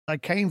I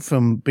came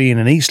from being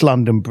an East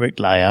London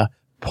bricklayer,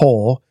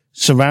 poor,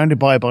 surrounded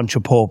by a bunch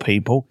of poor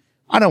people.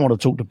 I don't want to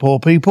talk to poor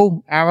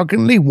people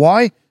arrogantly.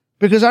 Why?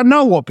 Because I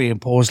know what being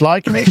poor is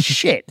like, and it's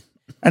shit.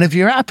 And if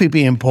you're happy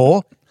being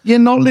poor, you're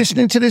not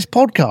listening to this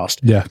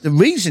podcast. Yeah. The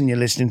reason you're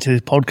listening to this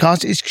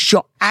podcast is because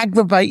you're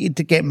aggravated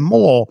to get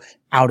more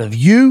out of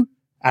you,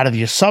 out of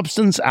your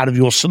substance, out of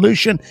your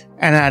solution,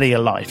 and out of your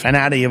life, and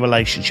out of your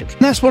relationships.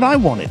 And that's what I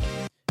wanted.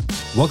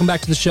 Welcome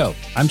back to the show.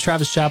 I'm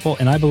Travis Chappell,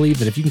 and I believe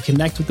that if you can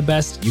connect with the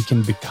best, you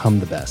can become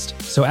the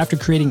best. So after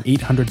creating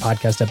 800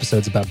 podcast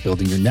episodes about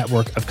building your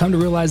network, I've come to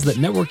realize that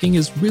networking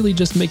is really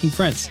just making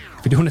friends,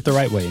 if you're doing it the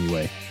right way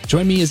anyway.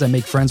 Join me as I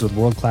make friends with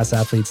world-class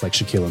athletes like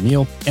Shaquille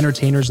O'Neal,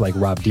 entertainers like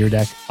Rob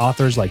Dyrdek,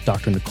 authors like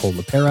Dr. Nicole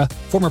LePera,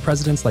 former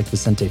presidents like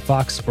Vicente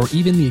Fox, or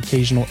even the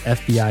occasional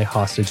FBI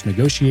hostage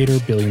negotiator,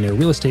 billionaire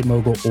real estate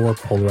mogul, or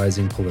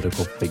polarizing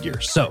political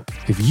figure. So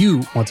if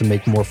you want to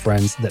make more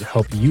friends that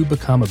help you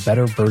become a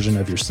better version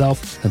of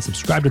yourself, then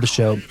subscribe to the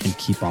show and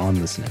keep on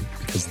listening,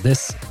 because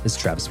this is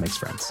Travis Makes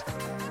Friends.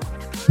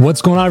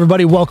 What's going on,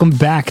 everybody? Welcome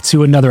back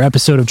to another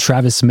episode of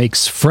Travis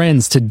Makes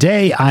Friends.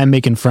 Today, I'm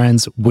making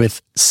friends with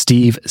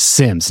Steve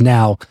SIMS.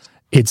 Now,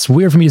 it's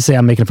weird for me to say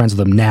I'm making friends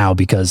with him now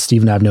because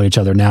Steve and I have known each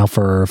other now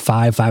for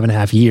five and a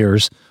half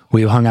years.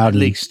 We've hung out in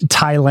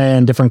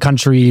Thailand, different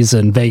countries,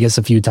 and Vegas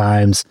a few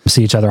times. We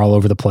see each other all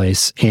over the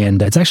place.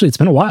 And it's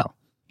been a while.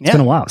 It's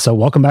been a while. So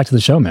welcome back to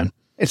the show, man.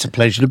 It's a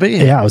pleasure to be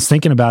here. Yeah, I was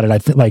thinking about it. I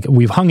think like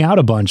we've hung out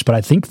a bunch, but I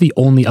think the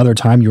only other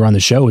time you were on the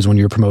show is when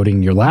you were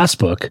promoting your last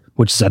book,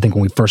 which is I think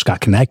when we first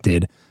got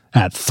connected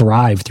at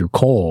Thrive through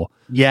Cole.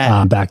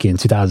 Yeah. Back in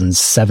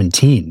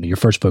 2017, your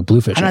first book,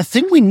 Bluefish. And I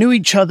think we knew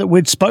each other.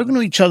 We'd spoken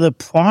to each other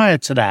prior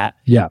to that.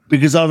 Yeah.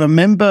 Because I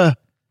remember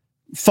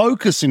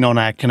focusing on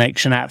our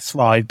connection at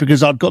Thrive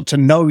because I'd got to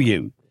know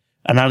you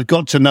and I'd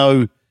got to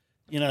know,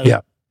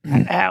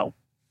 how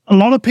a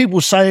lot of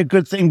people say a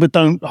good thing but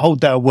don't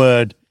hold their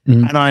word.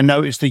 Mm-hmm. And I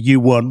noticed that you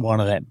weren't one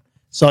of them.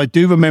 So I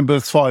do remember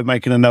Thrive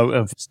making a note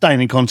of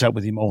staying in contact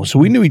with you more. So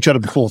we knew each other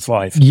before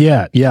Thrive.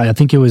 Yeah. I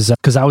think it was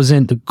because I was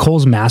in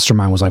Cole's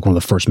mastermind was like one of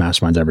the first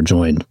masterminds I ever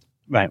joined.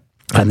 Right.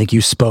 I think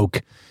you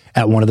spoke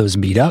at one of those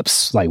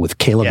meetups, like with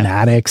Caleb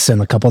Maddox and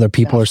a couple other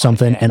people or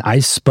something. And I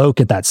spoke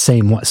at that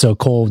same one. So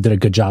Cole did a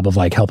good job of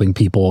like helping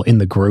people in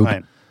the group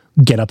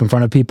get up in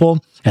front of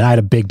people. And I had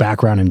a big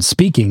background in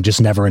speaking,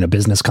 just never in a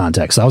business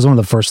context. So that was one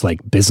of the first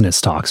like business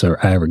talks I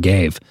ever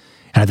gave.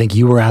 And I think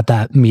you were at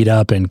that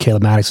meetup and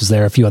Caleb Maddox was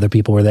there. A few other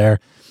people were there.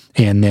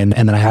 And then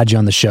I had you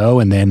on the show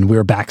and then we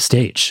were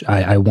backstage.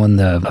 I won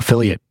the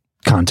affiliate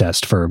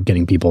contest for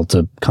getting people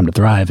to come to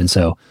Thrive. And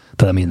so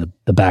put me in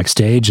the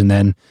backstage and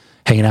then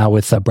hanging out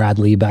with Brad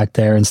Lee back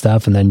there and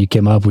stuff. And then you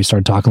came up, we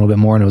started talking a little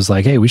bit more and it was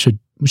like, hey, we should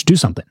do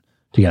something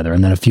together.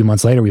 And then a few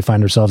months later, we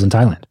find ourselves in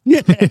Thailand.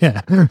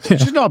 Which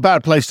is not a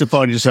bad place to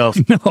find yourself.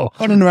 No.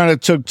 Running around a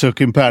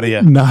tuk-tuk in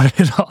Pattaya. Not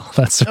at all.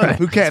 That's right.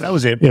 Phuket, that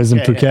was it. It was in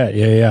Phuket.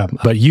 Yeah.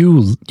 But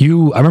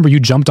I remember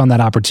you jumped on that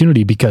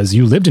opportunity because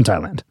you lived in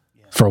Thailand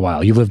for a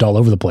while. You lived all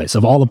over the place.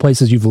 Of all the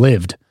places you've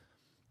lived,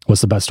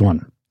 what's the best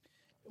one?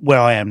 Where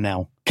I am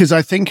now. Because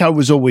I think I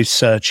was always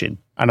searching.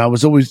 And I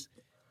was always,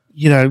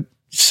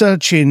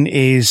 searching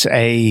is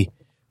a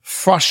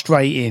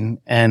frustrating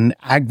and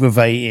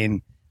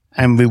aggravating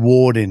and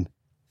rewarding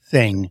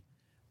thing,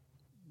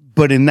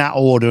 but in that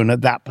order and at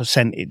that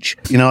percentage.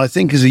 I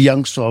think as a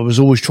youngster, I was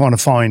always trying to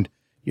find,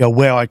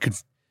 where I could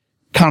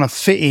kind of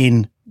fit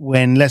in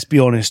when, let's be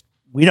honest,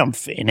 we don't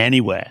fit in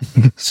anywhere.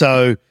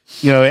 So,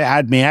 it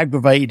had me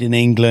aggravated in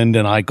England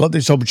and I got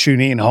this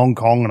opportunity in Hong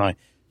Kong and I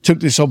took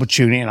this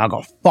opportunity and I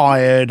got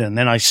fired and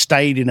then I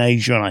stayed in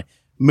Asia and I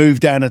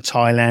moved down to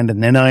Thailand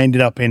and then I ended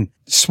up in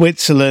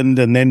Switzerland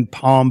and then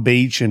Palm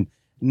Beach and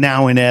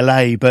now in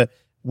LA. But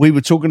we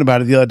were talking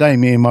about it the other day,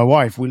 me and my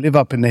wife. We live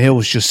up in the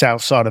hills just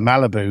outside of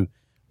Malibu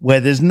where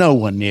there's no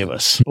one near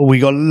us. But we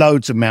got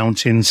loads of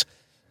mountains.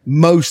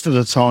 Most of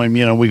the time,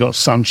 we got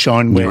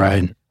sunshine.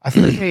 Right. I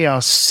think we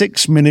are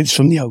 6 minutes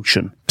from the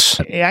ocean.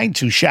 It ain't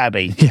too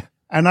shabby. Yeah.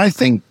 And I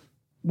think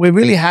we're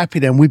really happy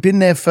then. We've been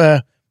there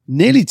for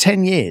nearly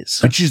 10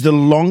 years, which is the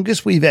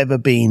longest we've ever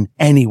been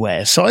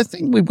anywhere. So I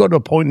think we've got to a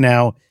point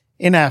now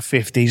in our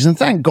 50s. And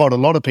thank God a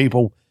lot of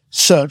people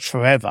search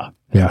forever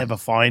and never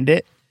find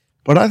it.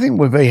 But I think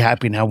we're very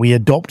happy now. We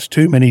adopt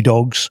too many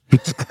dogs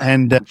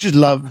and just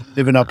love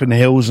living up in the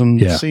hills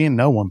and seeing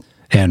no one.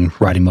 And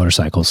riding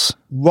motorcycles.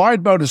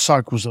 Ride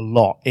motorcycles a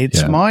lot.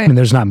 It's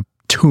there's not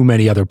too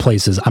many other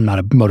places. I'm not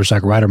a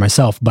motorcycle rider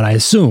myself, but I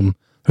assume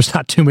there's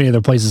not too many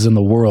other places in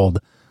the world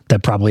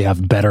that probably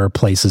have better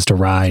places to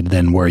ride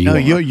than where you are.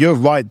 You're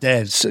right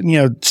there.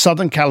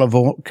 Southern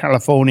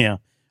California,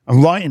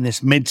 and right in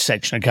this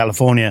midsection of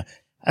California,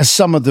 as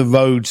some of the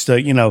roads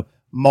that,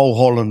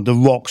 Mulholland, the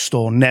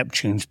Rockstore,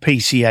 Neptunes,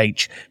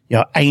 PCH,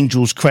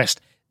 Angel's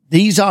Crest.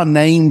 These are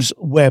names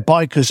where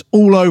bikers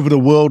all over the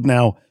world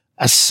now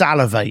are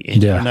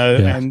salivating,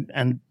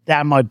 and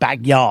they're my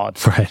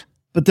backyard. Right.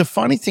 But the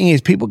funny thing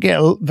is people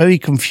get very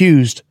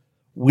confused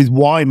with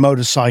why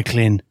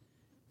motorcycling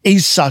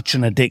is such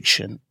an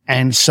addiction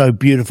and so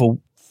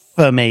beautiful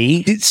for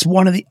me. It's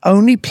one of the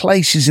only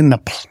places in the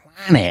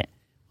planet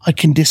I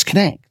can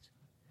disconnect.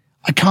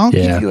 I can't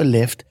give you a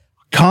lift.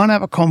 I can't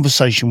have a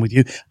conversation with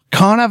you. I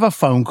can't have a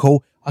phone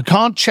call. I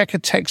can't check a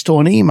text or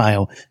an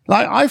email.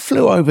 Like, I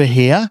flew over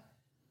here.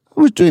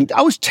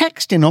 I was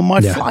texting on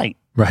my flight.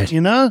 Right.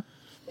 You know,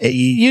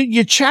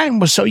 you're chatting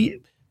with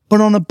but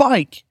on a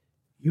bike,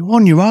 you're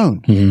on your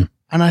own. Mm-hmm.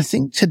 And I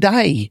think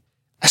today,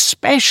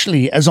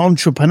 especially as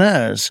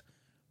entrepreneurs,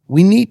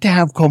 we need to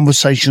have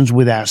conversations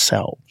with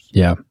ourselves.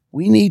 Yeah.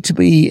 We need to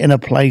be in a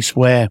place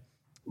where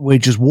we're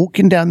just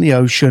walking down the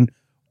ocean,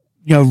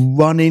 you know,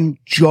 running,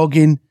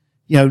 jogging,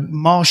 you know,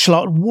 martial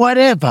art,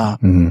 whatever,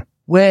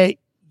 where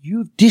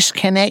you've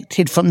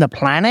disconnected from the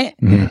planet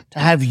to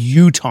have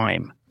you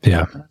time.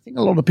 Yeah. And I think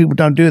a lot of people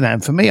don't do that.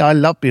 And for me, I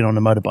love being on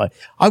a motorbike.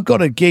 I've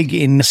got a gig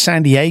in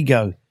San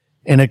Diego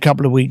in a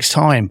couple of weeks'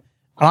 time,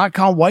 and I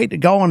can't wait to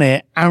go on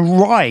it and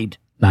ride.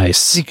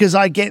 Nice. Because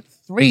I get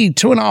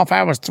 2.5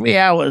 hours, 3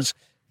 hours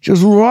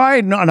just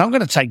riding. And I'm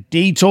going to take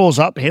detours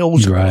up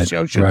hills across the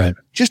ocean. Right.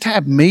 Just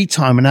have me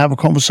time and have a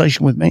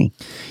conversation with me.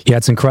 Yeah,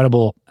 it's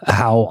incredible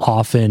how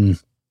often,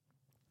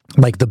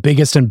 like, the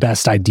biggest and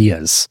best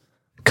ideas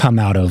come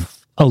out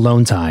of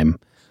alone time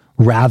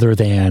rather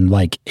than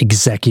like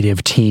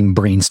executive team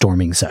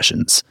brainstorming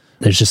sessions.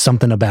 There's just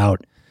something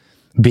about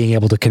being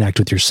able to connect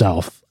with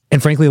yourself.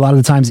 And frankly, a lot of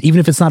the times, even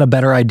if it's not a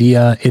better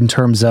idea in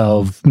terms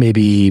of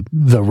maybe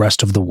the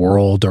rest of the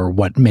world or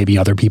what maybe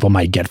other people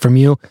might get from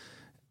you,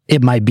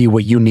 it might be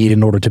what you need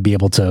in order to be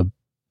able to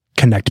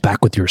connect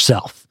back with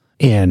yourself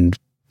and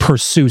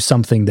pursue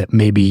something that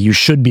maybe you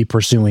should be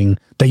pursuing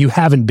that you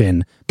haven't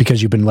been because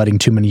you've been letting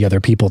too many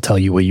other people tell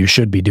you what you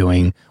should be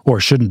doing or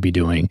shouldn't be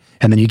doing.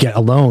 And then you get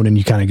alone and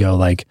you kind of go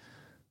like,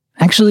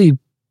 actually,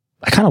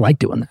 I kind of like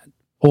doing that.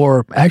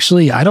 Or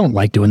actually, I don't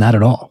like doing that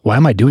at all. Why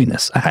am I doing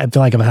this? I feel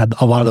like I've had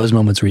a lot of those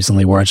moments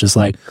recently where it's just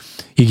like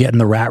you get in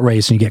the rat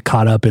race and you get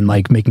caught up in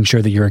like making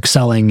sure that you're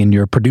excelling and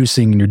you're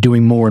producing and you're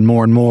doing more and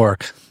more and more.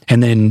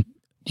 And then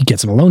you get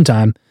some alone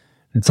time.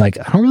 It's like,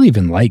 I don't really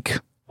even like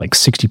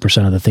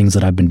 60% of the things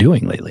that I've been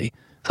doing lately.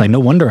 It's like,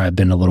 no wonder I've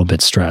been a little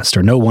bit stressed,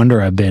 or no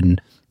wonder I've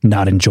been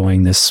not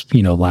enjoying this,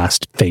 you know,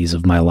 last phase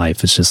of my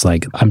life. It's just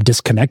like, I'm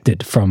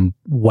disconnected from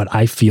what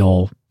I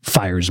feel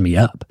fires me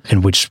up,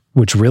 and which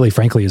really,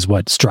 frankly, is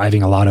what's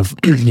driving a lot of,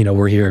 you know,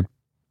 we're here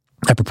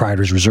at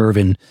Proprietors Reserve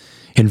in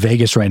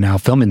Vegas right now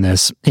filming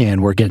this,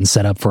 and we're getting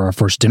set up for our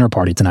first dinner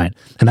party tonight.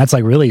 And that's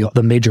like really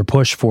the major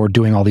push for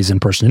doing all these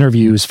in-person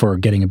interviews, for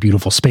getting a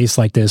beautiful space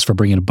like this, for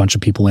bringing a bunch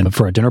of people in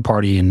for a dinner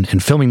party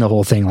and filming the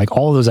whole thing. Like,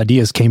 all of those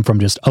ideas came from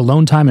just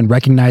alone time and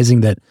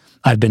recognizing that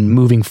I've been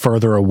moving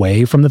further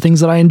away from the things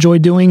that I enjoy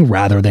doing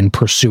rather than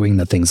pursuing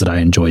the things that I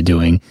enjoy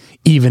doing,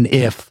 even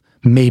if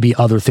maybe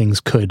other things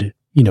could,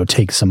 you know,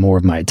 take some more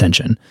of my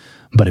attention.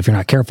 But if you're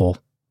not careful,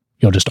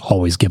 you'll just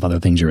always give other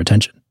things your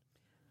attention.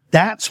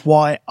 That's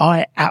why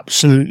I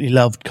absolutely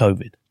loved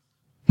COVID.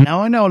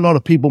 Now, I know a lot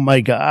of people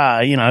may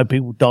go, you know,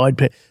 people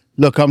died.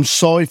 Look, I'm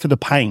sorry for the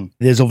pain.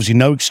 There's obviously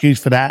no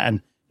excuse for that.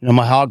 And, you know,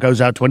 my heart goes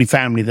out to any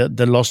family that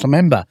lost a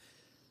member.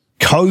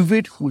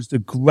 COVID was the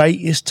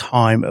greatest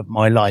time of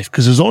my life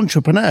because as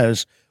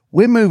entrepreneurs,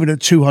 we're moving at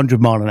 200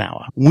 mile an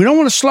hour. We don't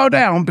want to slow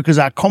down because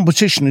our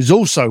competition is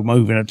also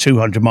moving at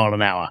 200 mile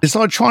an hour. It's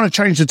like trying to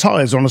change the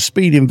tires on a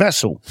speeding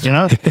vessel, you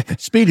know,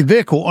 speeding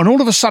vehicle. And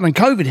all of a sudden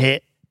COVID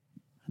hit.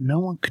 No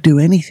one could do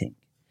anything.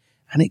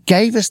 And it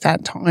gave us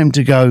that time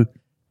to go,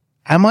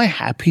 am I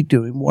happy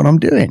doing what I'm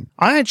doing?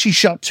 I actually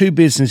shut 2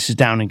 businesses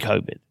down in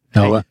COVID.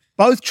 Okay?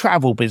 Both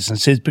travel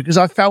businesses, because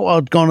I felt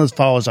I'd gone as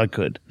far as I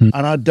could. And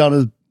I'd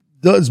done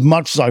as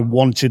much as I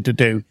wanted to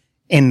do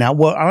in that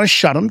work. And I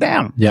shut them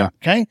down. Yeah.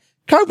 Okay.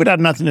 COVID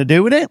had nothing to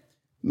do with it.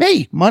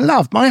 Me, my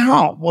love, my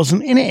heart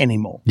wasn't in it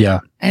anymore. Yeah.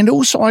 And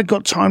also I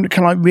got time to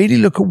kind of really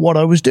look at what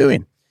I was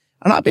doing.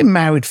 And I've been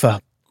married for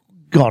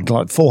God,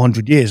 like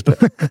 400 years, but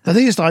I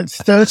think it's like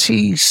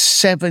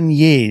 37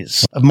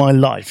 years of my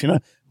life. You know,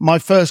 my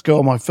first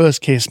girl, my first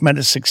kiss, met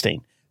at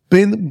 16,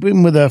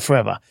 been with her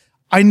forever.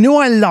 I knew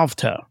I loved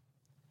her,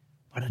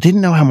 but I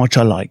didn't know how much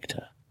I liked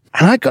her.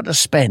 And I got to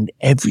spend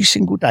every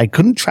single day,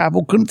 couldn't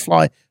travel, couldn't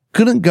fly,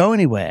 couldn't go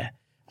anywhere.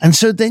 And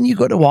so then you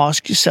got to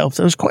ask yourself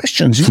those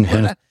questions.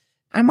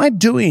 Am I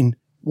doing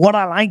what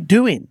I like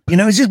doing? You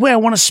know, is this where I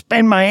want to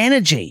spend my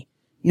energy?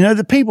 You know,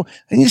 the people,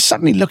 and you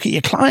suddenly look at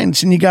your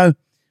clients and you go,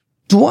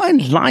 do I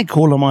like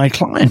all of my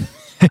clients?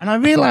 And I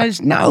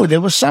realized, no, there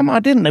were some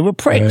I didn't. They were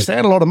pricks. Right. They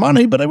had a lot of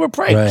money, but they were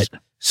pricks. Right.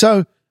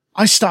 So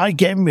I started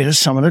getting rid of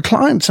some of the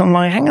clients. I'm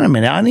like, hang on a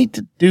minute. I need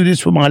to do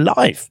this with my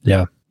life.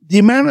 Yeah. The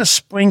amount of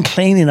spring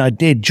cleaning I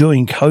did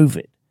during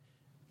COVID,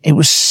 it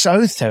was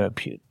so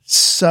therapeutic,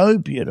 so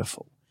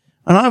beautiful.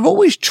 And I've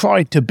always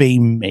tried to be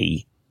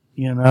me,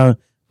 you know,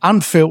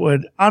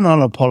 unfiltered,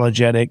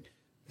 unapologetic.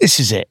 This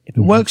is it. If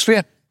it works for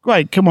you,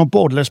 great. Come on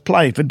board. Let's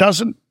play. If it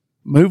doesn't,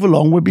 move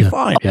along, we'll be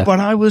fine. Yeah.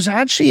 But I was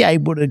actually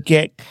able to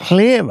get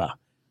clearer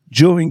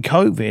during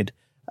COVID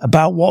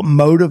about what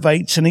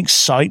motivates and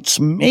excites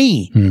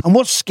me and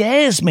what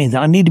scares me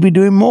that I need to be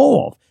doing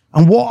more of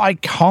and what I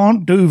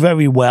can't do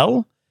very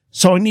well.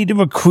 So I need to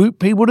recruit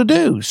people to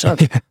do. So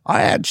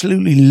I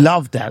absolutely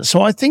love that.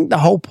 So I think the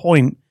whole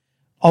point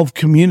of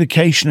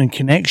communication and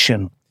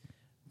connection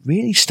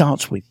really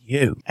starts with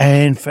you.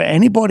 And for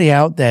anybody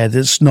out there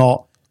that's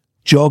not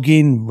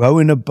jogging,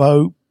 rowing a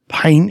boat,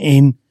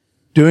 painting,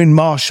 doing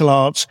martial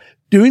arts,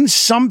 doing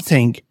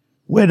something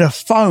where the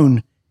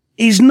phone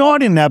is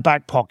not in their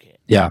back pocket,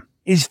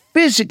 is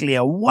physically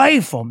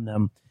away from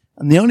them,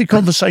 and the only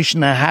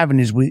conversation they're having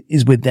is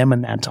with them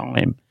in that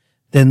time,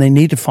 then they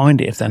need to find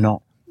it if they're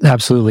not.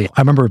 Absolutely.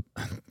 I remember,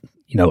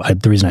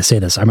 the reason I say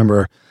this, I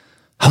remember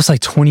I was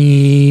like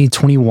 20,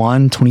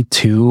 21,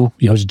 22.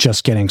 I was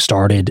just getting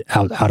started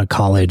out of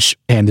college.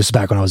 And this is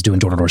back when I was doing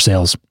door-to-door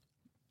sales.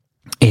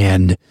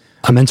 And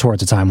a mentor at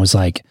the time was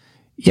like,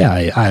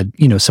 I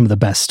some of the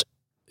best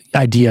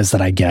ideas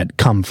that I get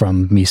come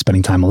from me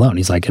spending time alone.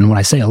 He's like, and when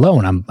I say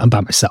alone, I'm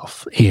by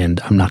myself and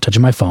I'm not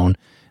touching my phone.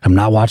 I'm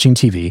not watching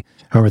TV.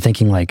 I remember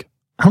thinking like,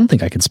 I don't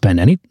think I could spend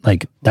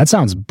that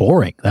sounds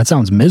boring. That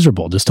sounds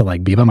miserable just to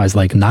be by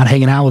myself, not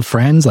hanging out with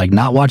friends,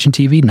 not watching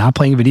TV, not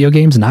playing video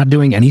games, not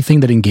doing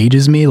anything that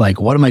engages me.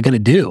 What am I going to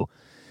do?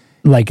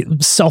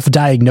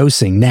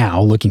 Self-diagnosing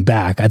now, looking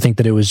back, I think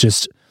that it was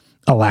just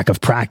a lack of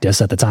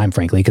practice at the time,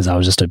 frankly, because I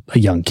was just a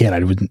young kid.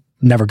 I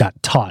never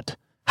got taught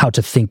how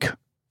to think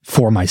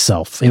for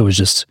myself. It was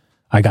just,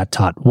 I got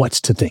taught what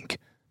to think,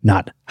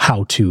 not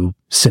how to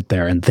sit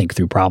there and think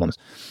through problems.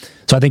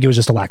 So I think it was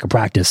just a lack of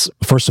practice,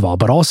 first of all,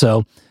 but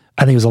also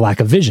I think it was a lack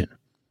of vision.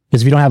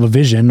 Because if you don't have a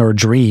vision or a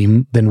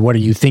dream, then what are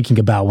you thinking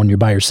about when you're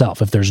by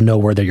yourself? If there's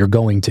nowhere that you're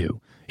going to,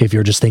 if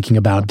you're just thinking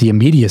about the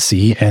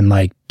immediacy and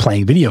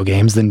playing video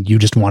games, then you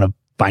just want to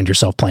find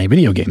yourself playing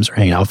video games or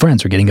hanging out with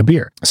friends or getting a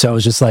beer. So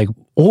it's just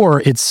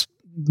or it's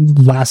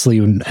lastly,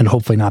 and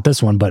hopefully not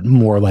this one, but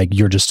more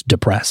you're just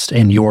depressed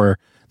and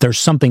there's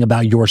something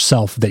about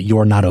yourself that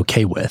you're not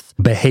okay with,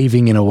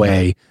 behaving in a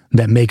way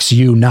that makes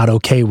you not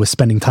okay with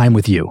spending time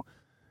with you.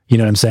 You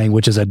know what I'm saying?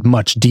 Which is a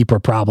much deeper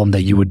problem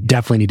that you would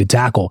definitely need to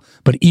tackle.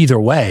 But either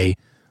way,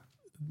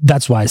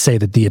 that's why I say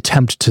that the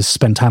attempt to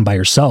spend time by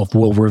yourself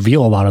will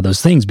reveal a lot of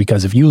those things,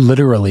 because if you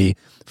literally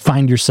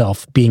find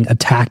yourself being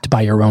attacked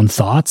by your own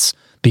thoughts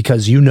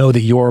because you know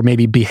that you're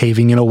maybe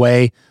behaving in a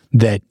way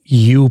that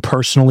you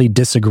personally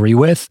disagree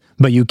with,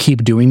 but you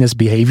keep doing this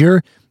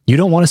behavior, you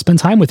don't want to spend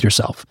time with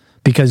yourself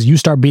because you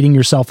start beating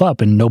yourself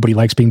up, and nobody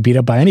likes being beat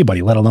up by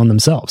anybody, let alone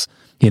themselves.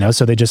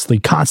 So they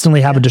constantly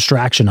have a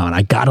distraction on.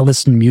 I got to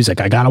listen to music.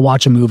 I got to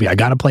watch a movie. I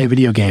got to play a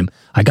video game.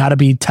 I got to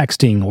be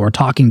texting or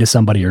talking to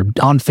somebody or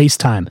on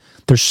FaceTime.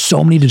 There's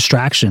so many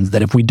distractions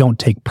that if we don't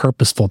take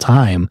purposeful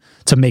time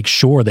to make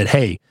sure that,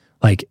 hey,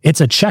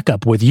 it's a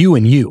checkup with you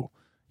and you,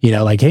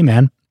 hey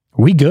man,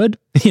 are we good?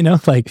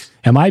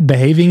 Am I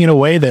behaving in a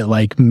way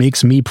that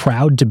makes me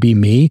proud to be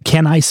me?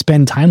 Can I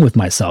spend time with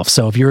myself?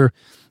 So if you're,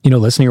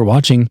 listening or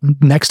watching,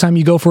 next time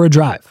you go for a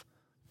drive,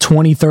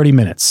 20, 30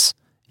 minutes,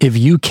 if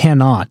you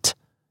cannot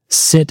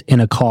sit in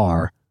a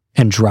car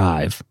and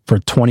drive for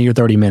 20 or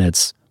 30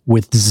 minutes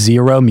with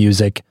zero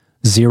music,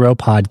 zero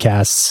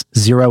podcasts,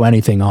 zero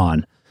anything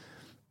on,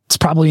 it's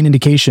probably an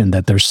indication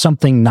that there's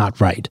something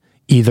not right.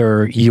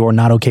 Either you're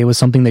not okay with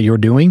something that you're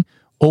doing,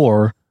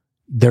 or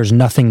there's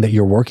nothing that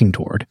you're working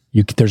toward.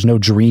 There's no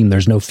dream,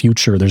 there's no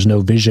future, there's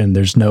no vision,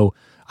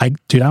 I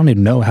don't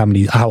even know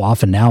how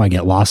often now I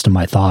get lost in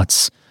my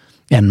thoughts.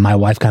 And my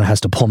wife kind of has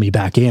to pull me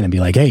back in and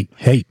be like, hey,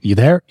 you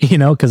there?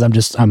 Because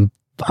I'm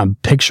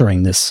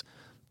picturing this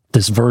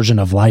version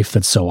of life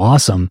that's so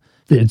awesome.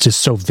 It's just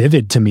so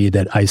vivid to me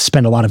that I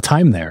spend a lot of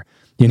time there.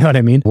 You know what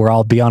I mean? Where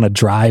I'll be on a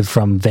drive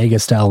from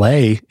Vegas to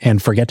LA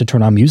and forget to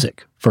turn on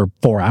music for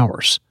 4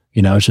 hours.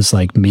 It's just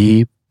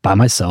me by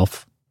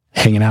myself,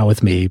 hanging out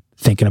with me,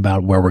 thinking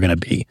about where we're going to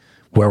be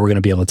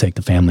able to take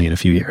the family in a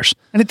few years.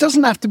 And it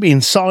doesn't have to be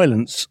in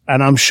silence.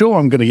 And I'm sure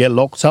I'm going to get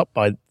locked up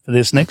for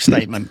this next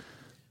statement.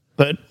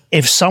 But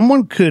if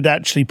someone could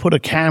actually put a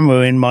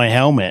camera in my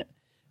helmet,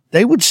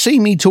 they would see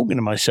me talking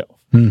to myself.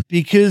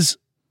 Because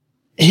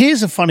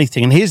here's a funny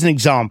thing, and here's an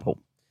example.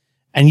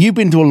 And you've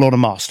been to a lot of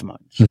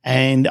masterminds.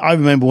 And I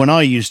remember when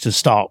I used to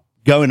start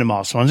going to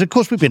masterminds, of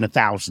course, we've been to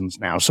thousands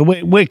now, so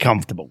we're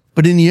comfortable.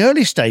 But in the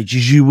early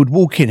stages, you would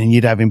walk in and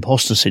you'd have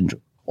imposter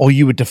syndrome, or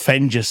you would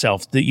defend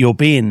yourself that you're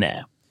being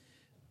there.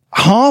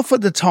 Half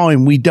of the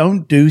time, we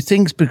don't do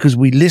things because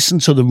we listen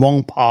to the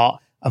wrong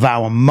part of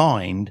our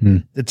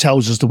mind that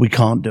tells us that we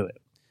can't do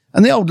it.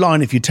 And the old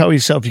line, if you tell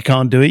yourself you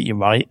can't do it, you're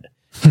right.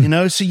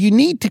 So you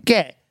need to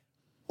get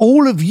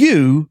all of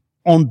you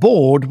on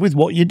board with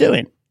what you're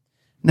doing.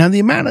 Now, the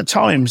amount of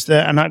times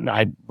that, and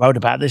I wrote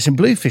about this in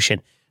Bluefishing,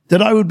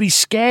 that I would be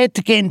scared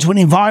to get into an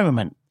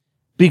environment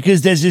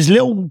because there's this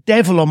little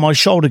devil on my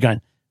shoulder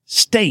going,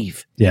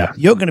 Steve,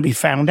 you're going to be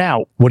found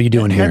out. What are you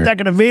doing here? They're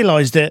going to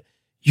realize that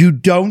you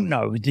don't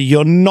know, that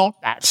you're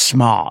not that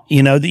smart,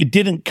 that you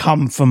didn't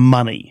come from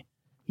money.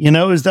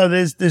 As though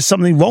there's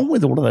something wrong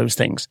with all of those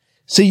things.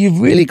 So you've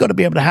really got to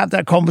be able to have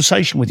that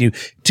conversation with you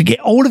to get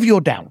all of your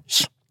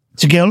doubts,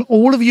 to get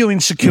all of your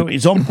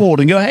insecurities on board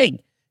and go,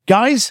 hey,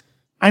 guys,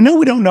 I know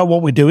we don't know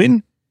what we're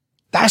doing.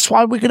 That's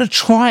why we're going to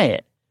try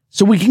it.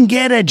 So we can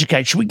get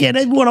education. We get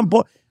everyone on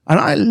board. And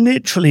I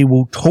literally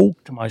will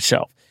talk to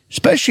myself,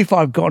 especially if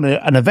I've got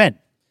an event.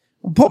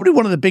 Probably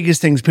one of the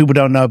biggest things people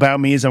don't know about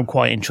me is I'm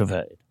quite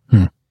introverted.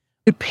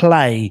 I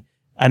play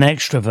an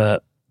extrovert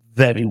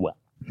very well.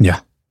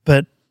 Yeah.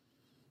 But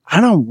I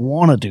don't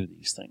want to do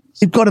these things.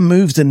 You've got to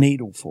move the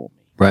needle for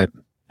me. Right.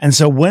 And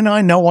so when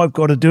I know I've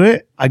got to do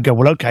it, I go,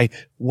 well, okay,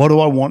 what do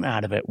I want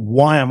out of it?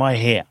 Why am I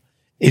here?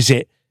 Is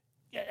it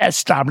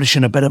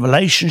establishing a better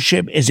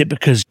relationship? Is it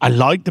because I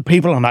like the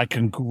people and I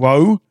can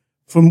grow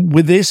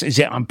with this? Is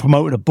it I'm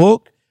promoting a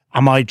book?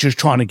 Am I just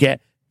trying to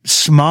get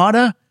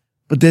smarter?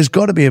 But there's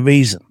got to be a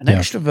reason. An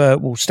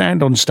extrovert will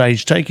stand on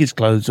stage, take his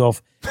clothes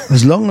off.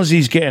 As long as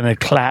he's getting a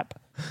clap,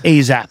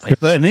 he's happy.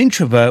 But an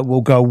introvert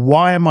will go,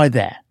 why am I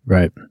there?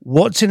 Right.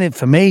 What's in it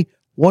for me?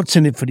 What's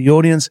in it for the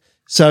audience?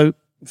 So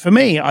for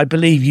me, I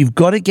believe you've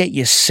got to get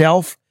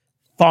yourself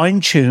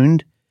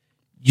fine-tuned.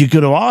 You've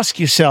got to ask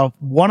yourself,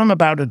 what I'm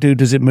about to do,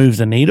 does it move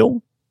the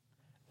needle?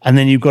 And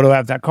then you've got to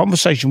have that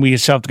conversation with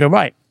yourself to go,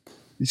 right,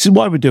 this is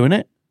why we're doing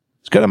it.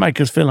 It's going to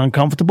make us feel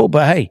uncomfortable,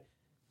 but hey,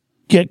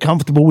 get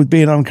comfortable with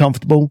being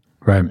uncomfortable.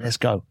 Right. Let's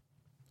go.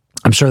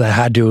 I'm sure that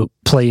had to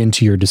play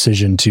into your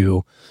decision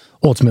to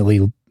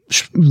ultimately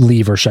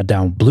leave or shut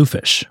down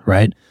Bluefish,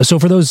 right? So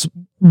for those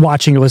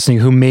watching or listening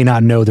who may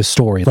not know the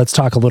story, let's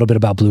talk a little bit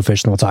about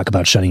Bluefish and then we'll talk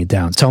about shutting it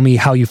down. Tell me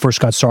how you first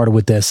got started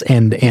with this,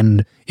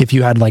 and if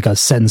you had like a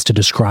sentence to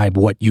describe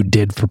what you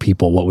did for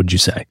people, what would you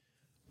say?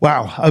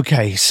 Wow.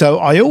 Okay. So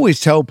I always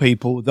tell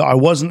people that I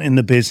wasn't in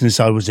the business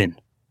I was in.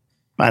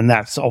 And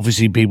that's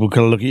obviously people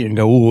can look at you and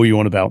go, oh, what are you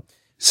on about?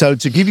 So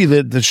to give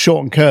you the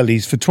short and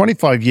curlies, for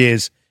 25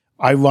 years,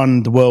 I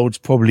run the world's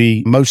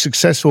probably most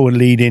successful and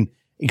leading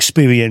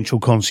experiential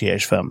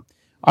concierge firm.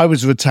 I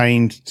was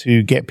retained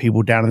to get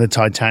people down to the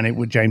Titanic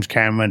with James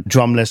Cameron,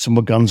 drum lesson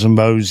with Guns N'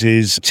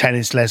 Roses,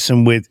 tennis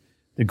lesson with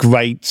the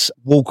greats,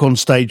 walk on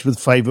stage with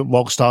favorite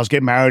rock stars,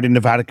 get married in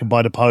the Vatican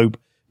by the Pope.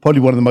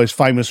 Probably one of the most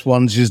famous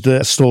ones is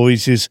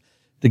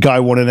the guy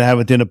wanted to have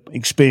a dinner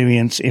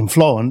experience in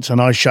Florence, and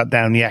I shut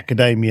down the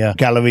Accademia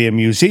Galleria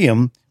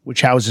Museum,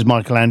 which houses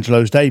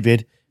Michelangelo's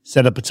David,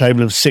 set up a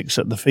table of 6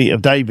 at the feet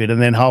of David,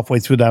 and then halfway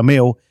through that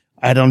meal,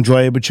 I had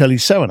Andrea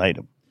Bocelli serenade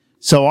him.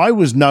 So I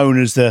was known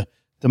as the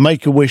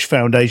Make-A-Wish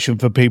Foundation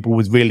for people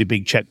with really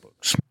big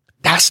checkbooks.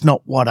 That's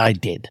not what I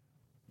did.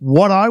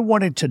 What I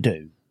wanted to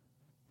do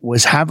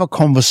was have a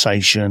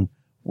conversation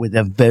with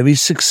a very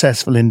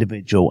successful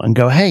individual and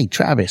go, hey,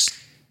 Travis,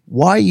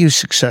 why are you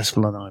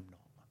successful and I'm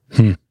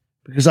not?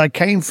 Because I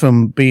came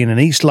from being an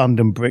East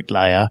London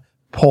bricklayer,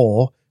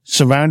 poor,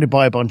 surrounded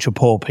by a bunch of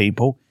poor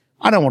people.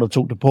 I don't want to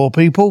talk to poor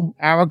people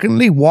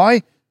arrogantly.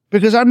 Why?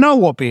 Because I know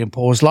what being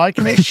poor is like,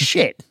 and it's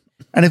shit.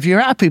 And if you're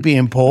happy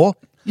being poor,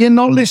 you're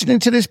not listening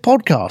to this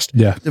podcast.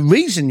 Yeah. The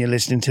reason you're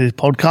listening to this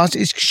podcast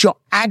is because you're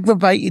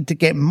aggravated to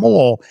get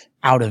more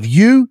out of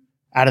you,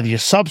 out of your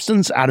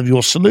substance, out of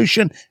your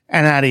solution,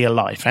 and out of your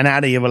life, and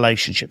out of your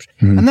relationships.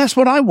 And that's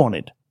what I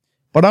wanted.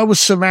 But I was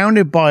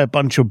surrounded by a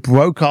bunch of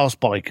broke-ass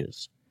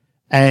bikers,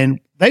 and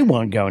they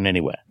weren't going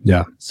anywhere.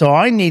 Yeah. So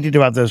I needed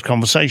to have those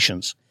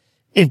conversations.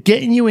 If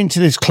getting you into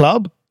this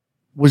club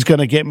was going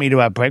to get me to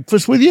have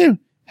breakfast with you,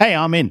 hey,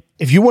 I'm in.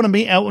 If you want to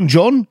meet Elton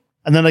John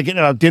and then I get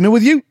to have dinner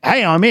with you,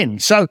 hey, I'm in.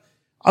 So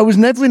I was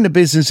never in the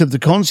business of the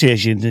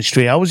concierge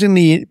industry. I was in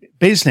the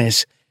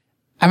business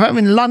of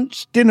having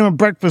lunch, dinner, and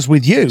breakfast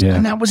with you. Yeah.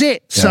 And that was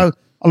it. Yeah. So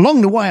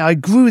along the way, I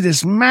grew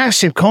this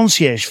massive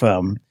concierge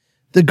firm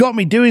that got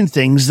me doing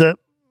things that,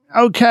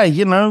 okay,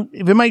 you know,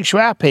 if it makes you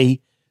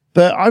happy,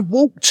 but I've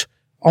walked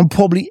on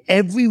probably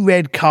every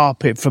red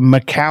carpet from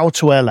Macau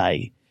to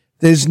LA.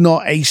 There's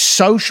not a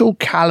social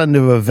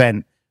calendar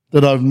event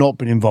that I've not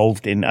been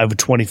involved in over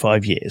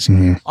 25 years.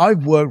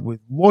 I've worked with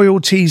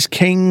royalties,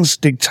 kings,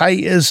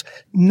 dictators,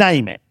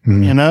 name it,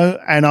 you know,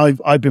 and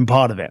I've been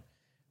part of it.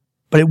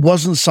 But it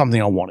wasn't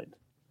something I wanted.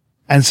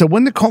 And so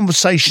when the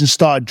conversation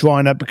started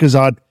drying up, because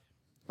I'd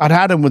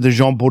had them with the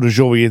Jean-Paul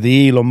Dejoury,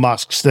 the Elon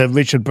Musks, the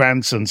Richard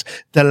Bransons,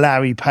 the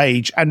Larry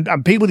Page, and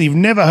people that you've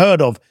never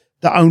heard of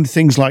that own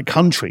things like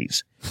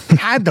countries,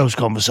 had those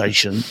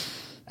conversations.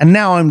 And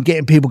now I'm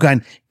getting people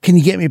going, can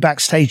you get me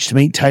backstage to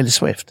meet Taylor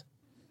Swift?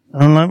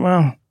 And I'm like,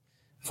 well,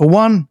 for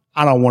one,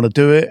 I don't want to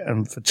do it.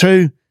 And for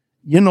two,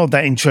 you're not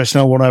that interested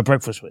in what I have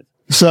breakfast with.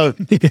 So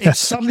it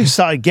suddenly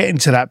started getting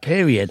to that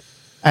period.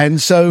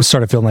 And so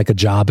started feeling like a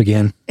job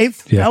again. It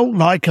felt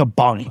like a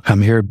bite.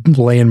 I'm here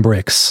laying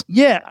bricks.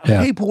 Yeah.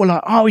 People were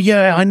like, oh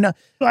yeah, I know.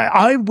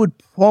 I would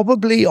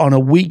probably on a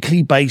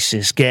weekly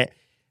basis get,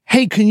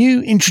 hey, can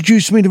you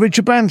introduce me to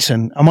Richard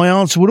Branson? And my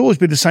answer would always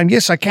be the same.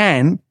 Yes, I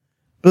can.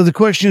 But the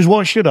question is,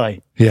 why should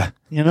I? Yeah.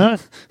 You know?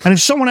 And if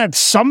someone had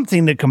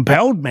something that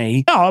compelled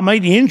me, I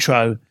made the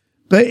intro,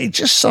 but it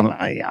just,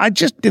 I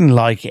just didn't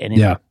like it anymore.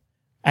 Yeah.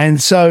 And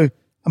so,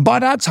 and by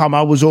that time,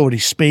 I was already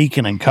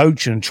speaking and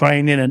coaching and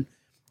training. And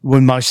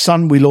when my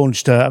son, we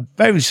launched a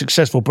very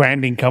successful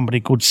branding company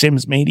called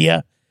SIMS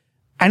Media.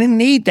 I didn't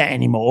need that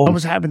anymore. I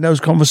was having those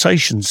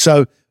conversations.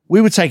 So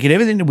we were taking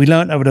everything that we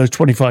learned over those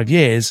 25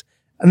 years.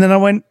 And then I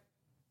went,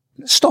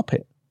 stop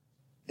it.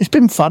 It's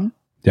been fun.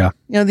 Yeah.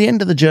 You know, the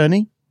end of the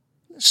journey,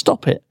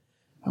 stop it.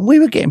 And we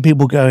were getting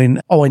people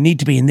going, oh, I need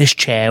to be in this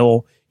chair,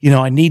 or, you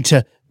know, I need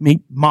to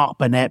meet Mark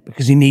Burnett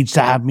because he needs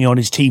to have me on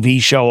his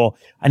TV show, or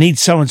I need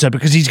so-and-so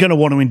because he's going to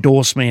want to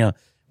endorse me.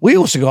 We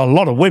also got a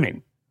lot of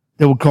women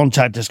that would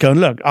contact us going,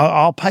 look,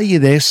 I'll pay you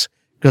this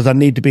because I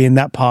need to be in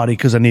that party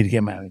because I need to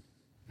get married.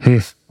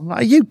 I'm like,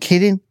 are you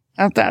kidding?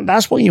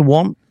 That's what you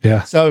want?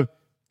 Yeah. So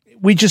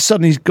we just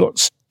suddenly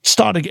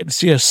started getting to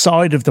see a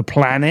side of the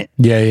planet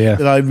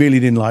that I really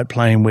didn't like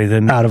playing with.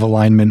 And out of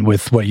alignment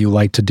with what you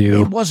like to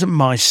do. It wasn't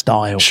my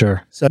style.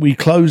 Sure. So we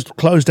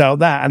closed out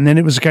that. And then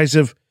it was a case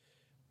of,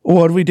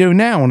 what do we do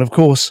now? And of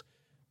course,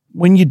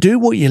 when you do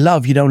what you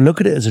love, you don't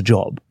look at it as a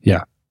job.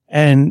 Yeah.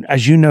 And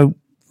as you know,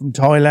 from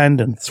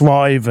Thailand and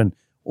Thrive and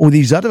all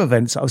these other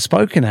events I've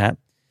spoken at,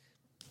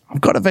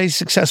 I've got a very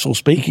successful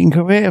speaking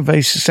career, a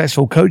very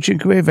successful coaching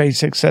career, very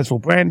successful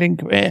branding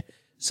career.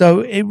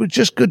 So it was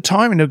just good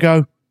timing to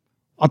go,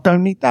 I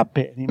don't need that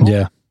bit anymore.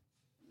 Yeah.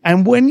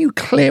 And when you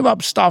clear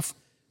up stuff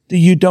that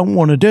you don't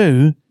want to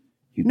do,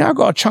 you've now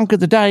got a chunk of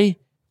the day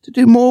to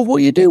do more of what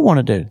you do want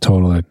to do.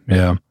 Totally.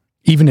 Yeah.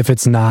 Even if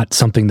it's not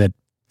something that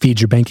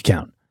feeds your bank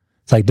account.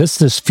 It's like, this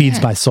just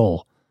feeds my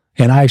soul.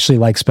 And I actually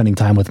like spending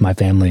time with my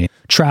family,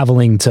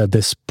 traveling to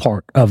this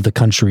part of the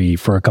country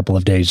for a couple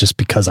of days just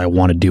because I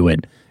want to do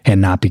it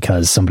and not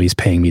because somebody's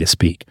paying me to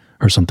speak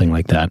or something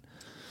like that.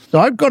 So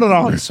I've got an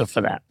answer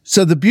for that.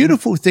 So the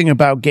beautiful thing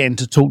about getting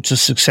to talk to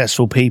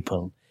successful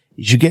people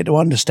is you get to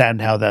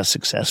understand how they're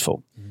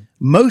successful.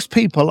 Most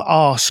people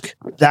ask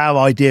their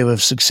idea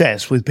of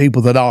success with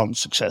people that aren't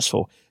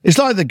successful. It's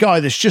like the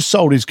guy that's just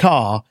sold his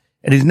car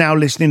and is now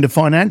listening to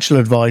financial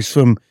advice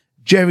from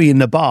Jerry in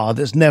the bar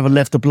that's never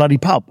left a bloody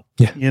pub.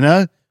 Yeah. You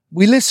know,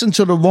 we listen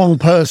to the wrong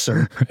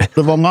person,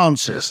 the wrong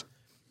answers.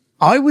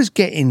 I was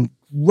getting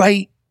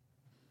great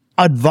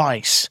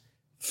advice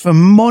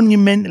from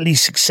monumentally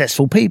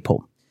successful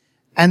people.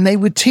 And they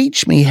would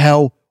teach me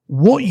how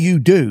what you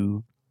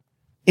do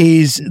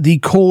is the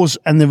cause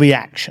and the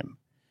reaction.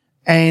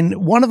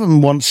 And one of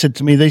them once said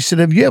to me, they said,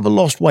 have you ever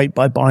lost weight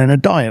by buying a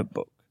diet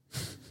book?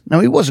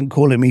 Now, he wasn't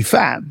calling me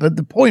fat, but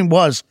the point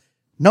was,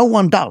 no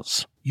one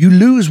does. You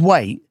lose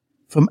weight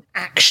from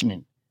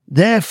actioning.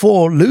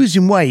 Therefore,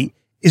 losing weight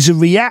is a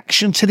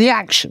reaction to the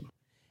action.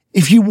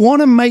 If you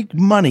want to make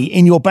money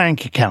in your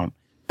bank account,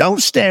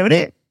 don't stare at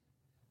it.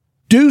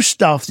 Do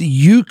stuff that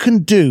you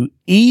can do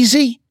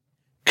easy,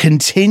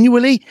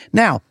 continually.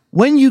 Now,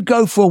 when you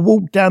go for a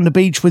walk down the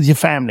beach with your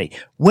family,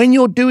 when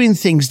you're doing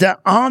things that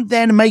aren't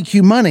there to make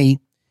you money,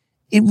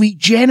 it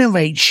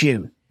regenerates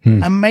you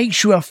and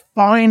makes you a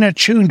finer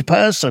tuned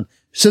person.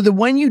 So that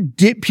when you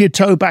dip your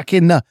toe back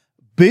in the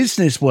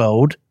business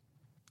world,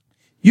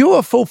 you're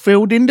a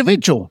fulfilled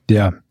individual.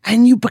 Yeah.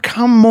 And you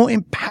become more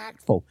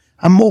impactful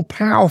and more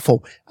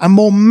powerful and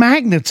more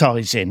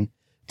magnetizing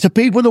to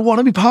people that want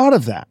to be part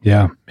of that.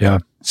 Yeah. Yeah.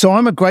 So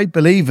I'm a great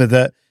believer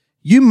that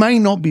you may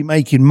not be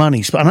making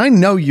money, and I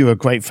know you're a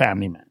great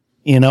family man.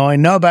 You know, I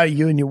know about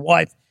you and your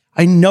wife.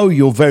 I know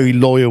you're very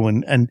loyal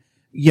and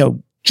you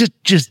know,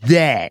 just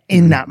there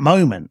in that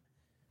moment.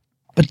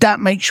 But that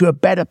makes you a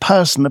better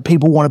person that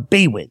people want to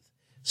be with.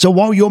 So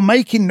while you're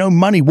making no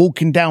money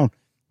walking down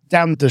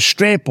the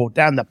strip or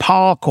down the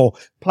park or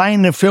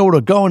playing the field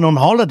or going on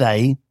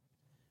holiday,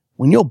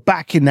 when you're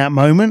back in that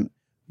moment,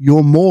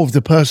 you're more of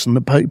the person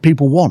that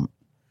people want.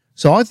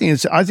 So I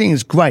think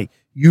it's great.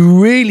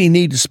 You really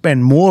need to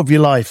spend more of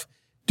your life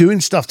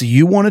doing stuff that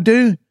you want to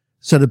do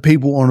so that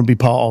people want to be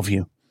part of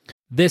you.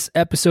 This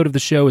episode of the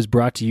show is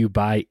brought to you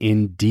by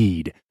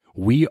Indeed.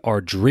 We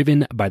are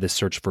driven by the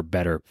search for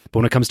better. But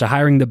when it comes to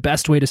hiring, the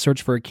best way to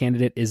search for a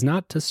candidate is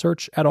not to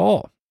search at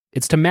all.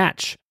 It's to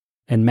match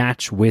and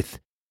match with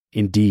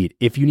Indeed.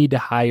 If you need to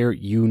hire,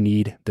 you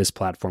need this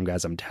platform,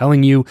 guys. I'm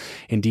telling you,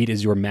 Indeed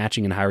is your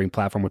matching and hiring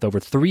platform with over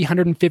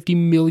 350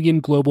 million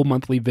global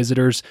monthly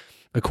visitors,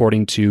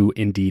 according to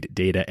Indeed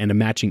data, and a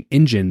matching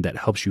engine that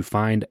helps you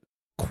find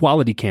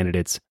quality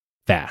candidates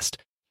fast.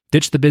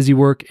 Ditch the busy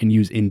work and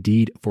use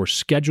Indeed for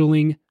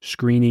scheduling,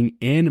 screening,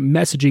 and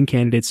messaging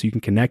candidates so you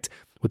can connect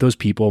with those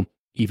people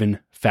even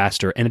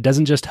faster. And it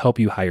doesn't just help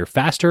you hire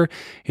faster.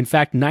 In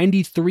fact,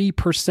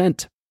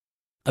 93%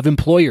 of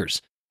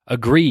employers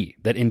agree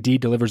that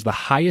Indeed delivers the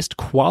highest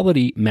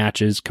quality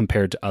matches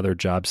compared to other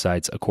job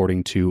sites,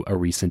 according to a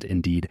recent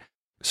Indeed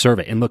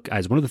survey. And look,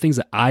 guys, one of the things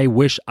that I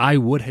wish I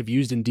would have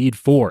used Indeed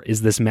for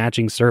is this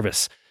matching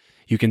service.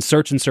 You can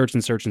search and search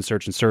and search and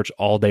search and search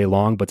all day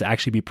long, but to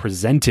actually be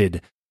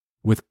presented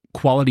with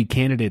quality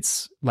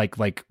candidates, like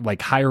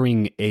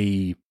hiring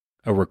a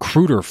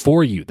recruiter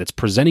for you that's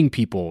presenting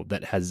people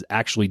that has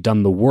actually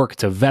done the work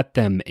to vet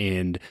them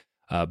and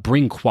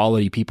bring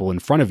quality people in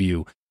front of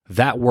you,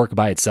 that work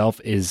by itself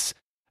is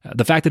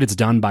the fact that it's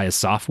done by a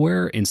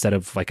software instead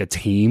of like a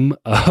team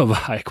of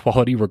high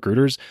quality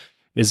recruiters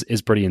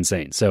is pretty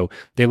insane. So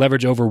they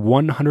leverage over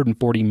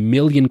 140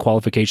 million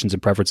qualifications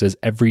and preferences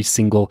every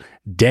single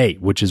day,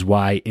 which is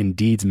why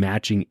Indeed's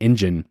matching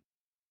engine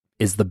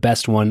is the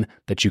best one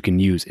that you can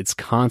use. It's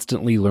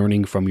constantly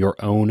learning from your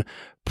own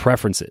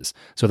preferences.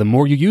 So the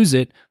more you use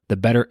it, the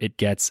better it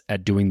gets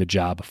at doing the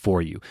job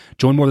for you.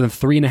 Join more than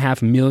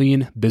 3.5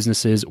 million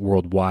businesses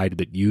worldwide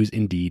that use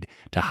Indeed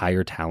to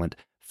hire talent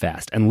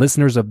fast. And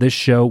listeners of this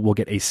show will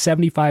get a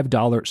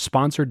 $75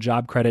 sponsored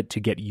job credit to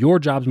get your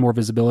jobs more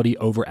visibility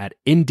over at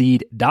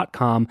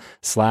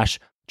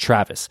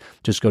Indeed.com/Travis.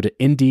 Just go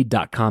to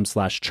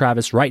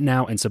Indeed.com/Travis right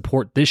now and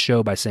support this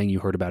show by saying you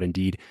heard about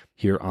Indeed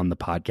here on the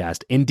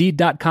podcast.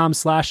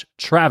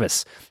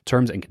 Indeed.com/Travis.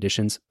 Terms and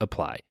conditions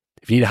apply.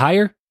 If you need to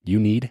hire, you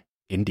need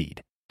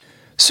Indeed.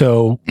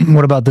 So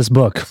what about this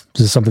book? Is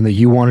this something that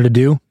you wanted to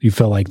do? You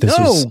felt like this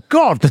was... Oh,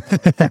 God.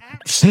 I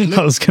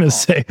was going to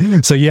say.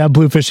 So yeah,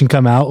 Bluefishing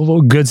come out.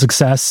 Well, good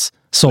success.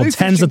 Sold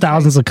tens of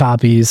thousands of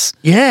copies.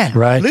 Yeah.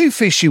 Right.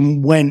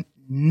 Bluefishing went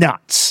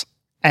nuts.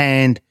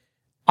 And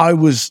I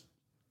was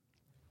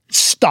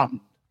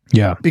stunned.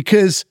 Yeah.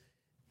 Because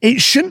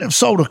it shouldn't have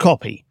sold a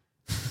copy.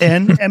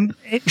 And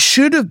it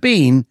should have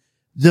been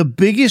the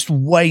biggest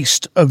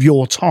waste of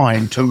your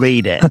time to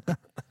read it.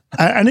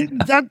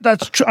 And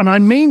that's true. And I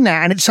mean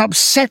that. And it's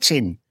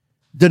upsetting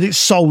that it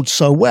sold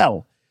so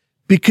well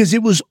because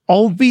it was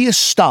obvious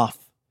stuff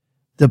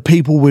that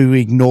people were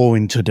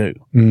ignoring to do.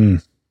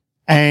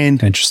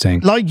 And interesting.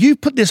 Like you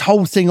put this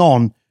whole thing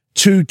on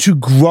to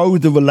grow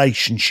the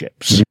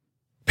relationships.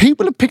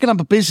 People are picking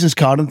up a business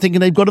card and thinking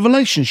they've got a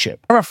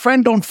relationship, or a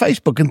friend on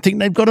Facebook and think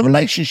they've got a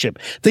relationship.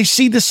 They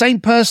see the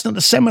same person at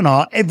the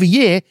seminar every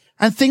year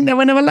and think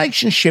they're in a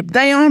relationship.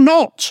 They are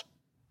not.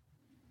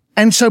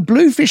 And so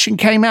Bluefishing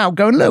came out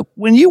going, look,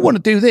 when you want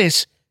to do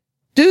this,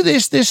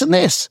 this, and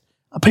this.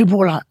 And people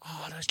were like,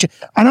 oh, that's just...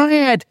 And I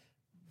had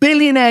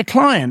billionaire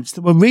clients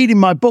that were reading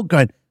my book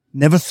going,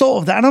 never thought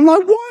of that. And I'm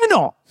like, why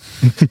not?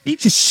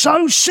 It's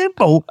so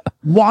simple.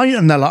 Why?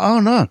 And they're like, oh,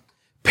 no.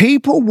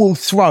 People will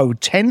throw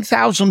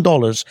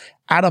 $10,000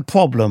 at a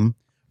problem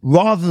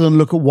rather than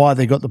look at why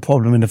they got the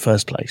problem in the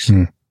first place.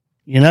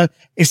 You know,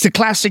 it's the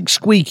classic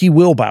squeaky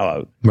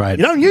wheelbarrow. Right.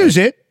 You don't use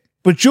it,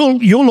 but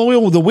you'll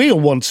oil the wheel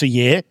once a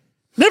year.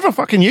 Never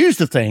fucking use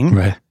the thing.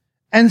 Right.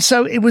 And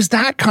so it was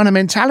that kind of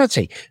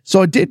mentality.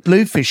 So I did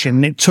Bluefishing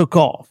and it took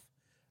off.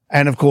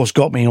 And of course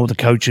got me all the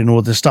coaching,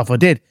 all the stuff I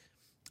did.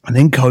 And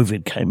then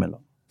COVID came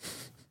along.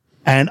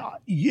 And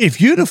if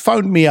you'd have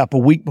phoned me up a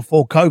week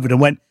before COVID and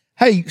went,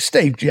 hey,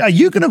 Steve, are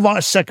you going to write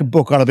a second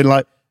book? I'd have been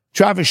like,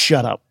 Travis,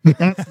 shut up.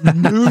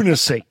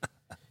 Lunacy.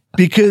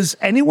 Because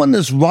anyone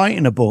that's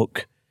writing a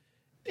book,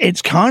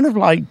 it's kind of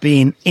like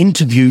being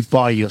interviewed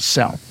by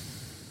yourself.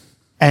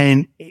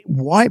 And it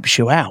wipes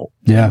you out.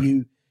 Yeah.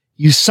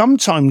 You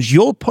sometimes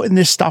you're putting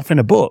this stuff in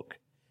a book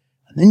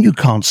and then you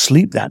can't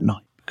sleep that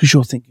night because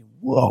you're thinking,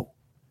 whoa,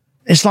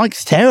 it's like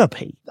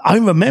therapy. I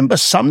remember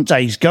some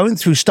days going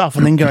through stuff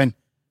and then going,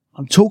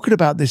 I'm talking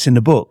about this in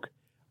the book.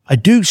 I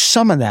do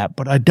some of that,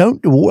 but I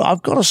don't do all.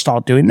 I've got to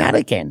start doing that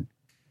again.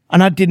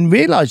 And I didn't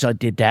realize I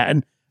did that.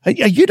 And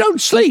you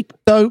don't sleep.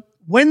 So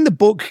when the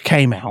book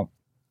came out,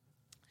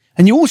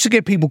 and you also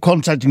get people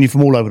contacting you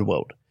from all over the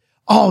world.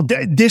 Oh,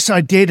 this I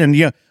did.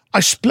 And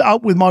I split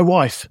up with my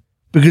wife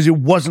because it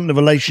wasn't the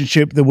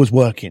relationship that was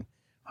working.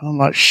 And I'm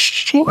like,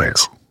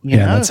 shit.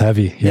 Yeah, that's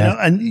heavy. Yeah.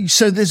 And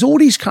so there's all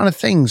these kind of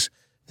things.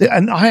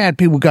 And I had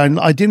people going,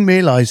 I didn't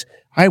realize.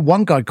 I had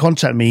one guy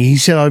contact me. He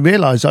said, I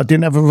realized I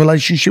didn't have a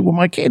relationship with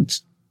my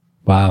kids.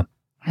 Wow.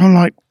 And I'm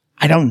like,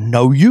 I don't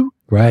know you.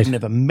 Right. I've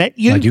never met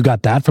you. Like you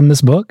got that from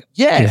this book?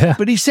 Yeah.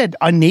 But he said,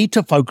 I need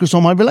to focus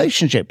on my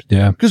relationships.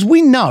 Yeah. Because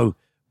we know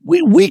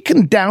we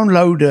can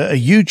download a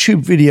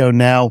YouTube video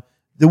now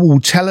that will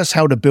tell us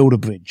how to build a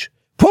bridge.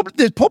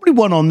 There's probably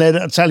one on there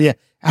that'll tell you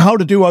how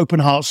to do open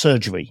heart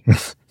surgery.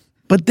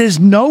 But there's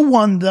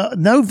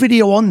no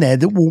video on there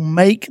that will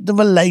make the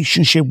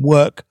relationship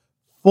work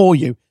for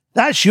you.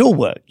 That's your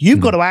work.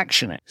 You've got to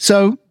action it.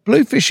 So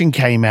Bluefishing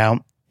came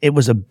out. It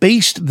was a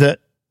beast that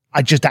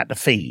I just had to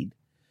feed.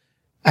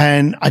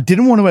 And I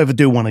didn't want to ever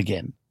do one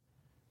again.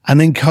 And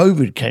then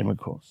COVID came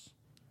across.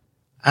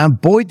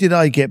 And boy, did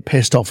I get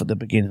pissed off at the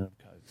beginning of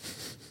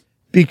COVID.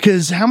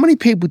 Because how many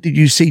people did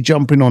you see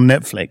jumping on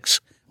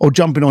Netflix or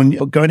jumping on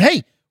going,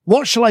 hey,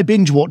 what shall I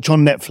binge watch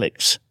on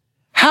Netflix?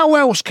 How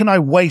else can I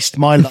waste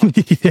my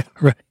life? Yeah,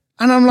 right.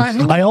 And I'm like,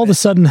 I all of a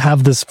sudden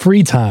have this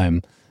free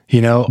time.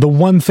 You know, the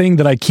one thing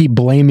that I keep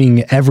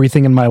blaming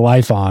everything in my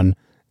life on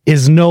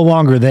is no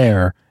longer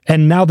there.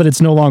 And now that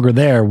it's no longer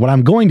there, what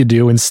I'm going to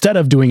do, instead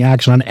of doing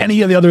action on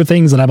any of the other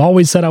things that I've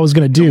always said I was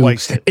going to do,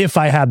 if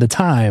I had the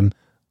time,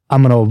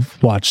 I'm going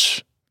to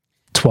watch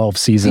 12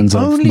 seasons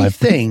of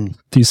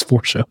these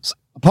 4 shows.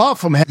 Apart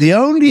from the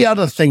only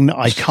other thing that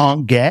I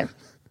can't get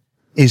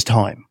is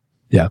time.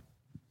 Yeah.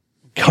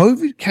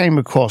 COVID came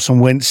across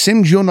and went,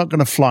 SIMS, you're not going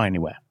to fly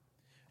anywhere.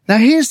 Now,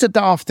 here's the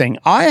daft thing.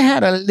 I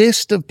had a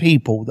list of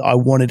people that I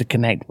wanted to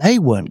connect. They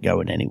weren't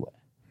going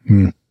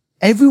anywhere.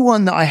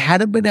 Everyone that I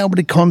hadn't been able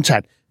to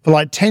contact for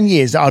like 10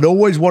 years that I'd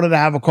always wanted to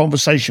have a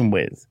conversation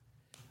with,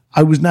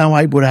 I was now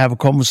able to have a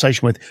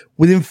conversation with.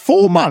 Within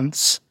 4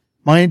 months,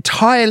 my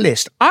entire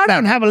list, I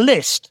don't have a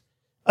list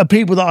of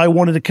people that I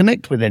wanted to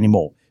connect with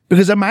anymore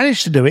because I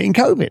managed to do it in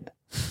COVID.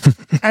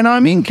 And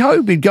I'm in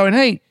COVID going,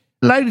 hey,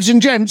 ladies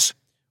and gents,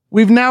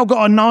 we've now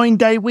got a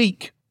 9-day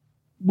week.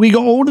 We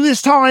got all of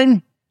this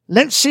time.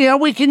 Let's see how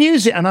we can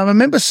use it. And I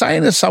remember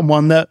saying to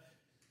someone that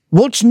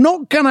what's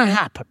not going to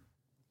happen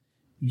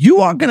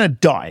You are going to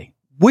die.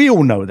 We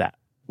all know that.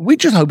 We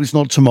just hope it's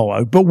not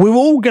tomorrow, but we're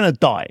all going to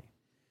die.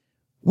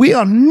 We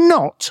are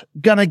not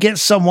going to get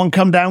someone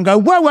come down and go,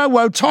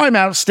 whoa, time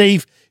out,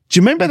 Steve. Do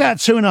you remember that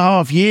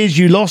 2.5 years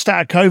you lost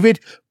out of COVID?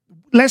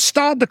 Let's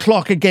start the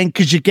clock again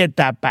because you get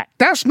that back.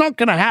 That's not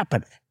going to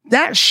happen.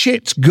 That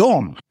shit's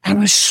gone. And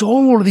I saw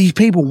all of these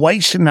people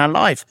wasting their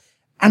life,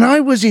 and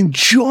I was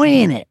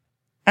enjoying it.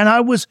 And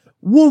I was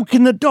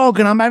walking the dog,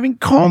 and I'm having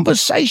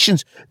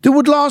conversations that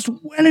would last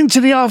well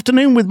into the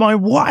afternoon with my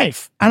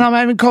wife. And I'm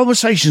having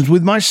conversations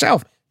with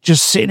myself,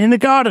 just sitting in the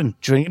garden,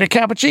 drinking a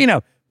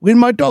cappuccino with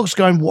my dogs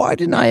going, why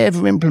didn't I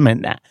ever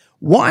implement that?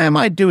 Why am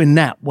I doing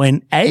that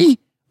when A,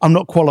 I'm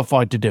not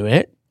qualified to do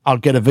it? I'll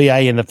get a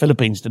VA in the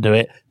Philippines to do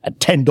it at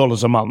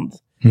 $10 a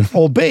month.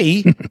 Or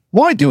B,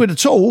 why do it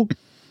at all?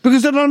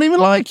 Because I don't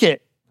even like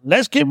it.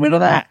 Let's get rid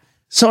of that.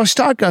 So I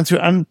started going through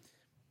it, and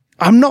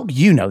I'm not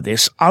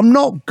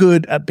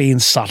good at being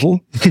subtle.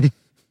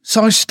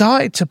 So I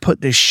started to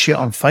put this shit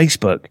on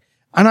Facebook.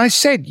 And I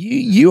said,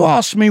 you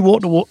asked me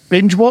what to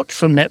binge watch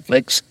from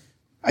Netflix.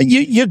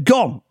 You're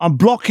gone. I'm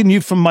blocking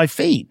you from my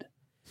feed.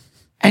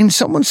 And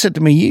someone said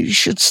to me, you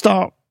should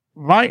start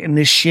writing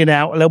this shit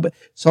out a little bit.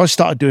 So I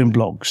started doing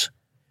blogs.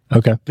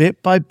 Okay.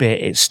 Bit by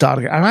bit, it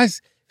started. And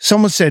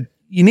someone said,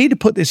 you need to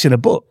put this in a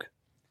book.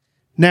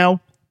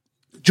 Now,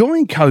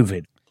 during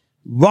COVID,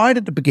 right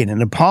at the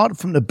beginning, apart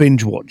from the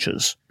binge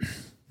watchers,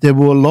 there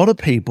were a lot of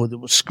people that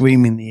were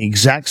screaming the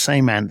exact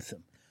same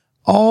anthem.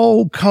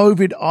 Oh,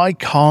 COVID, I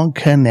can't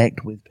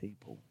connect with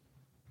people.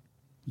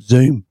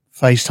 Zoom,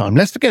 FaceTime.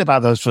 Let's forget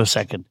about those for a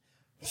second.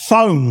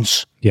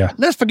 Phones. Yeah.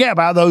 Let's forget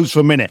about those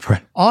for a minute.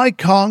 Right. I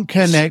can't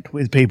connect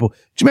with people. Do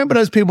you remember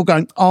those people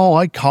going, oh,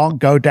 I can't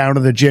go down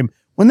to the gym?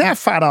 When their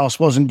fat ass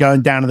wasn't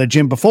going down to the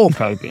gym before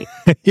COVID.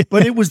 Yeah.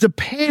 But it was the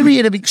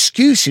period of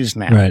excuses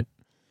now. Right.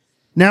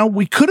 Now,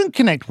 we couldn't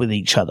connect with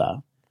each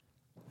other.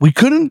 We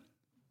couldn't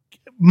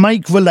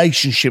make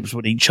relationships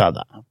with each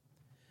other.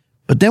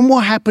 But then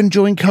what happened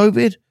during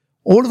COVID?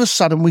 All of a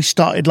sudden, we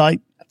started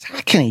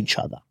attacking each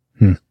other.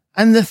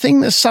 And the thing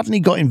that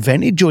suddenly got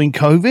invented during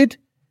COVID,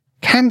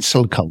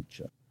 cancel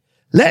culture.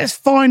 Let's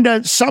find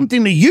out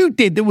something that you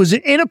did that was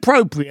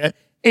inappropriate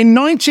in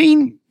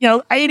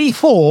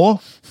 1984,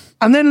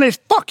 and then let's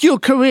fuck your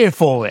career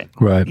for it.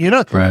 Right.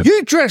 Right.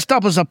 You dressed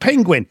up as a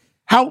penguin.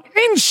 How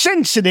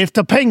insensitive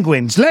to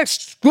penguins.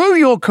 Let's screw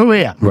your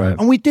career. Right.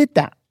 And we did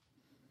that.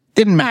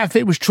 Didn't matter if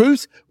it was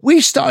truth.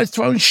 We started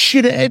throwing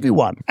shit at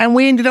everyone. And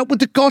we ended up with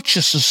the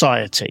gotcha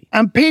society.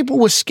 And people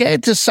were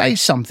scared to say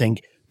something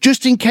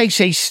just in case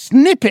a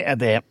snippet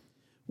of it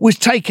was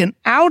taken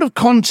out of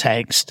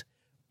context,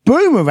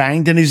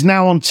 boomeranged, and is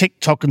now on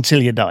TikTok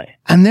until you die.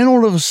 And then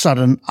all of a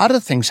sudden, other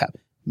things happen.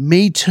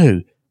 Me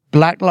Too,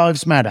 Black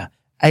Lives Matter,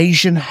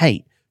 Asian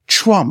hate,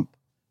 Trump,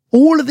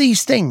 all of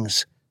these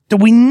things that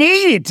we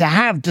needed to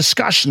have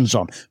discussions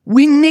on.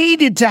 We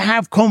needed to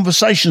have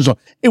conversations on.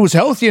 It was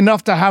healthy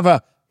enough to have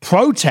a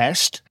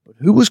protest, but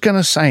who was going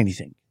to say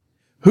anything?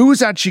 Who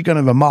was actually going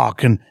to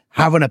remark and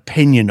have an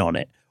opinion on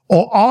it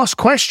or ask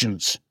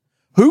questions?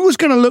 Who was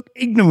going to look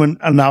ignorant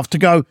enough to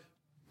go,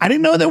 I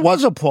didn't know there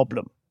was a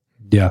problem.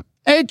 Yeah.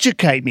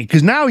 Educate me,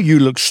 because now you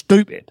look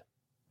stupid.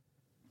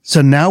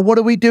 So now what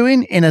are we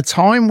doing? In a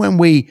time when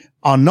we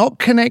are not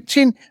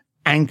connecting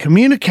and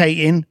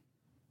communicating,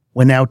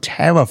 we're now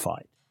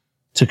terrified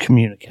to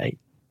communicate.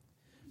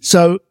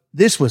 So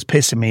this was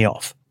pissing me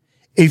off.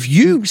 If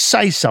you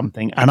say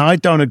something and I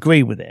don't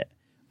agree with it,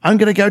 I'm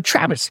going to go,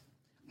 Travis,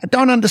 I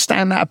don't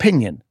understand that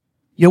opinion.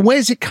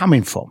 Where's it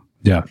coming from?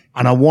 Yeah.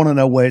 And I want to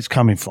know where it's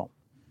coming from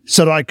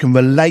so that I can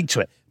relate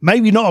to it.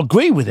 Maybe not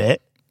agree with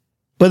it,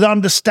 but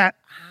understand,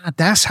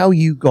 that's how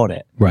you got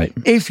it. Right.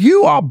 If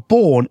you are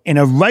born in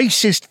a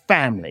racist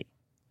family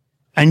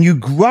and you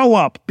grow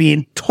up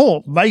being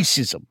taught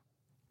racism,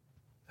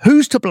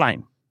 who's to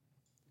blame?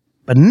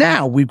 But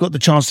now we've got the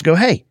chance to go,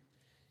 hey,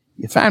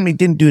 your family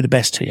didn't do the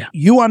best to you.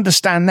 You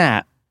understand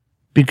that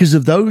because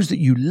of those that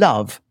you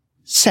love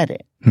said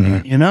it,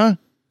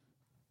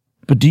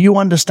 But do you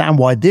understand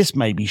why this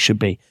maybe should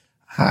be?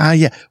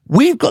 Yeah.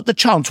 We've got the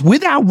chance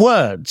with our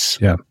words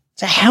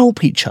to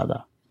help each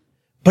other.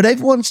 But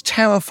everyone's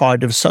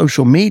terrified of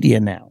social media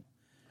now,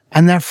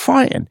 and they're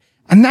frightened.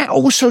 And that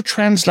also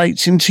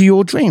translates into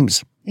your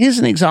dreams. Here's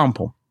an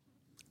example.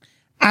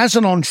 As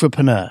an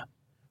entrepreneur,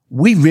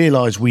 we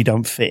realize we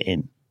don't fit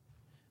in.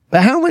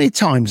 But how many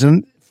times,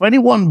 and for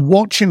anyone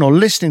watching or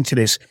listening to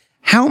this,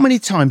 how many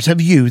times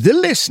have you, the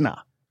listener,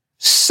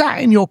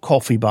 sat in your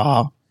coffee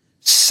bar,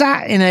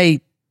 sat in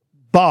a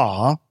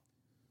bar,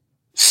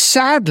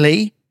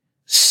 sadly,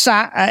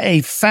 sat at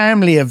a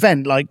family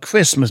event like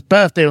Christmas,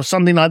 birthday, or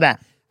something like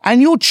that, and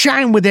you're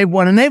chatting with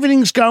everyone and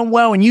everything's going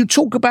well, and you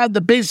talk about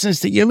the business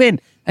that you're in,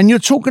 and you're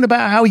talking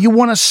about how you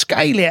want to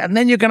scale it, and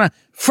then you're going to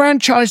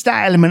franchise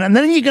that element, and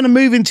then you're going to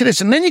move into this,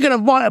 and then you're going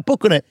to write a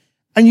book on it,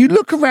 and you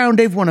look around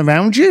everyone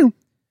around you,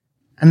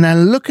 and they're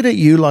looking at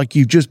you like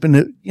you've just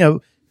been,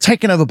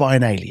 taken over by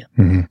an alien.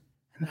 Mm-hmm. And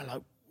they're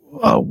like,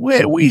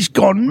 oh, he's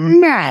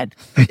gone mad.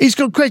 He's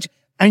gone crazy.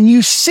 And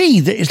you see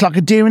that it's like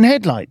a deer in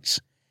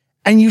headlights.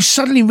 And you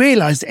suddenly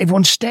realize that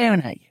everyone's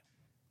staring at you.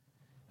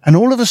 And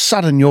all of a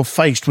sudden, you're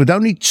faced with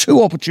only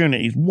two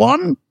opportunities.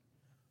 One,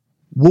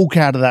 walk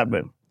out of that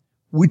room,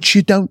 which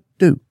you don't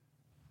do.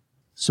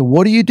 So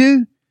what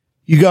do?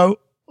 You go,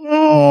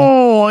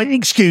 oh,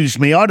 excuse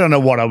me, I don't know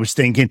what I was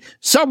thinking.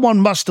 Someone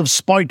must have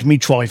spiked me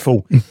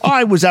trifle.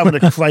 I was having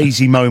a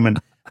crazy moment.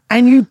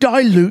 And you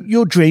dilute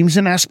your dreams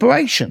and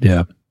aspirations.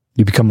 Yeah.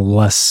 You become a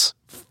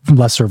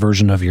lesser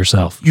version of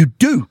yourself. You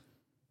do.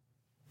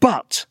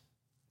 But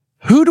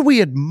who do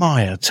we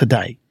admire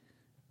today?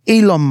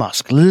 Elon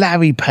Musk,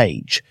 Larry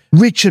Page,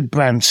 Richard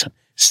Branson,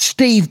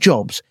 Steve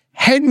Jobs,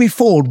 Henry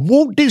Ford,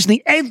 Walt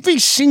Disney. Every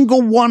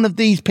single one of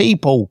these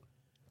people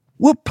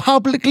were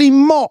publicly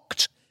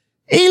mocked.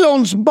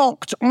 Elon's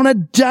mocked on a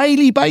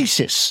daily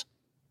basis,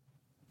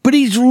 but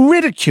he's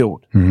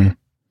ridiculed. Mm-hmm.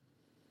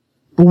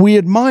 But we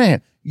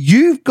admire.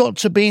 You've got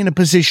to be in a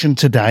position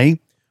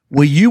today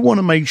where you want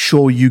to make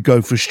sure you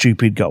go for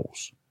stupid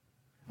goals.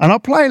 And I'll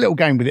play a little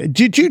game with it.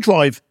 Did you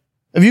drive?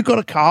 Have you got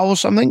a car or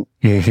something?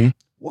 Mm-hmm.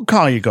 What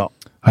car you got?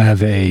 I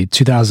have a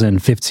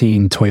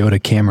 2015 Toyota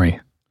Camry.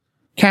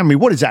 Camry,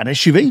 what is that, an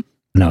SUV?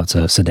 No, it's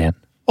a sedan.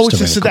 Oh, it's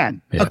a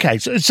sedan. Yeah. Okay,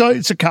 so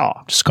it's a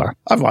car. Just a car.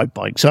 I ride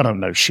bikes. I don't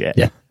know shit.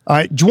 Yeah. All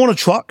right, do you want a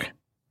truck?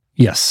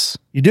 Yes.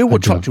 You do?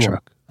 What truck do you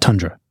want?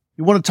 Tundra.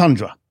 You want a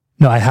Tundra?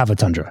 No, I have a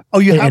Tundra. Oh,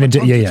 you have a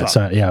Tundra? Yeah.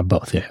 So, yeah,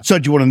 both, yeah. So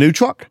do you want a new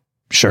truck?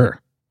 Sure.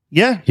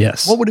 Yeah?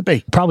 Yes. What would it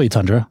be? Probably a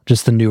Tundra.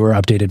 Just the newer,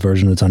 updated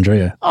version of the Tundra,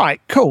 yeah. All right,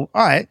 cool.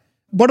 All right.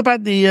 What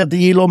about the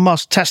Elon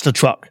Musk Tesla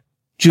truck?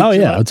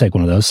 I'll take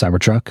one of those,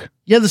 Cybertruck.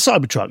 Yeah, the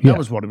Cybertruck. That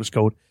was what it was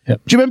called.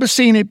 Yep. Do you remember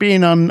seeing it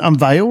being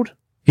unveiled?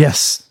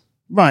 Yes.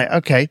 Right,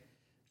 okay.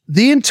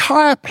 The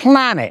entire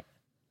planet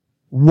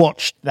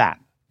watched that.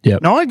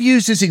 Yep. Now, I've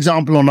used this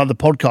example on other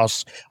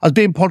podcasts. I was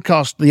being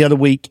podcast the other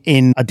week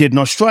I did an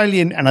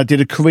Australian and I did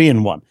a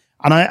Korean one.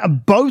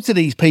 And both of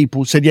these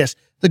people said, yes,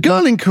 the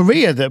girl in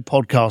Korea that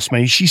podcast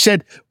me, she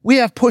said, we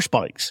have push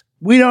bikes.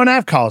 We don't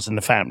have cars in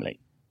the family.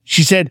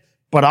 She said,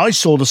 but I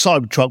saw the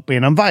Cybertruck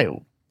being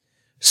unveiled.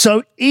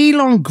 So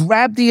Elon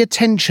grabbed the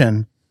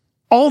attention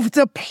of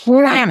the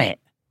planet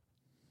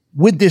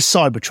with this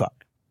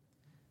Cybertruck.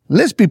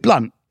 Let's be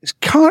blunt. It's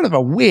kind of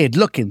a weird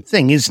looking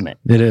thing, isn't it?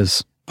 It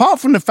is. Apart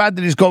from the fact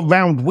that it's got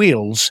round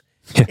wheels,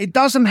 it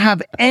doesn't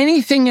have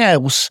anything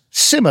else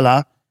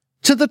similar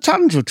to the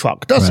Tundra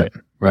truck, does it?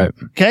 Right.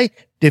 Okay.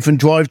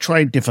 Different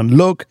drivetrain, different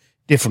look,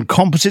 different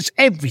composites,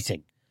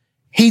 everything.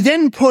 He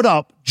then put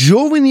up,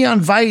 during the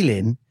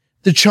unveiling,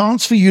 the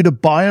chance for you to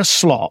buy a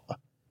slot,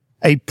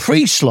 a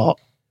pre-slot,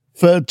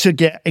 to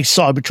get a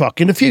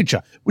Cybertruck in the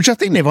future, which I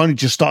think they've only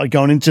just started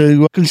going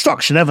into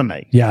construction, haven't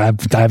they? Yeah,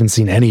 I haven't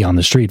seen any on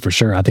the street for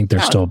sure. I think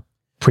they're still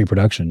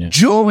pre-production. Yeah.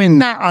 During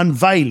that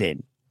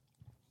unveiling,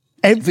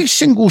 every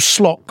single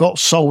slot got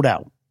sold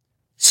out.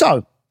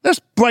 So let's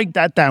break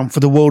that down for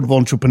the world of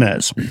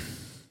entrepreneurs.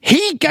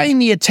 He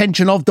gained the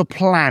attention of the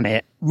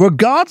planet,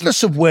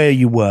 regardless of where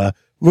you were,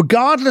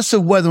 regardless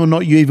of whether or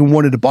not you even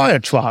wanted to buy a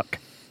truck.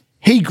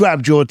 He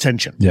grabbed your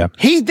attention. Yeah.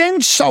 He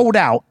then sold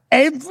out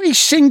every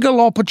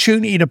single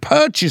opportunity to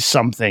purchase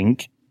something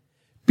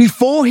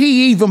before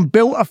he even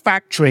built a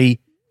factory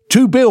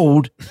to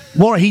build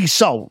what he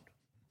sold.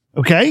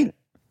 Okay?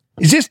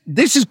 This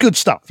is good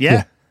stuff,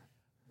 yeah?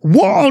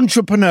 What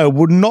entrepreneur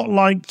would not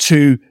like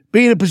to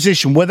be in a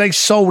position where they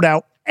sold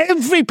out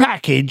every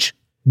package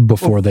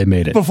before they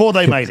made it? Before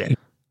they made it.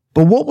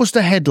 But what was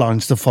the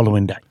headlines the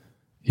following day?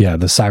 Yeah,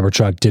 the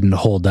Cybertruck didn't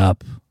hold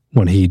up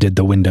when he did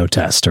the window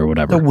test or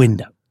whatever. The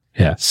window.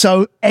 Yeah.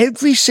 So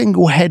every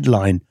single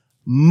headline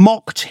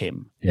mocked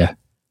him. Yeah.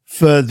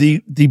 For the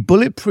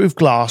bulletproof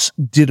glass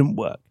didn't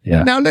work.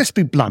 Yeah. Now, let's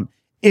be blunt.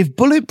 If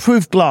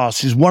bulletproof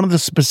glass is one of the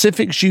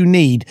specifics you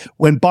need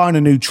when buying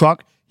a new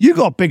truck, you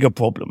got a bigger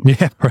problem.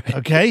 Yeah, right.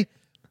 Okay?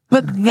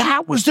 But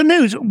that was the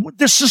news.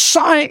 The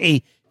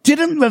society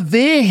didn't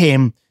revere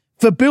him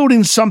for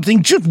building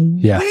something just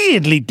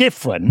weirdly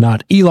different.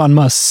 Not Elon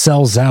Musk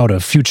sells out a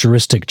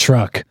futuristic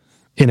truck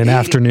in an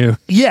afternoon.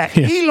 Yeah,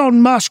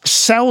 Elon Musk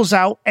sells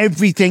out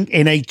everything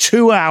in a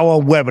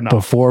 2-hour webinar.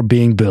 Before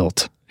being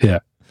built. Yeah.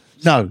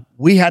 No,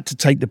 we had to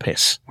take the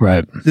piss.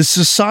 Right. The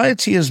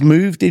society has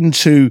moved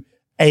into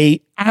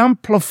a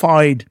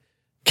amplified,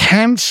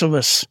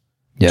 cancerous,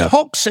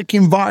 toxic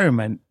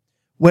environment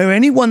where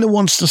anyone that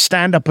wants to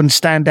stand up and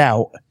stand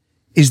out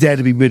is there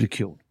to be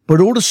ridiculed.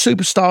 But all the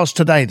superstars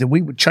today that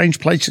we would change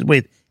places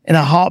with in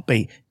a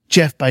heartbeat,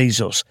 Jeff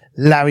Bezos,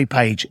 Larry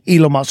Page,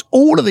 Elon Musk,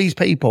 all of these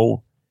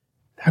people,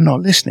 they're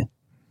not listening.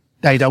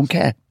 They don't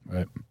care.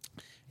 Right.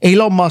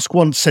 Elon Musk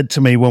once said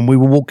to me when we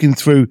were walking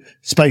through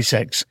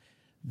SpaceX,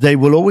 they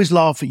will always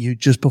laugh at you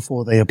just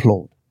before they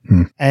applaud.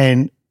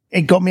 And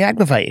it got me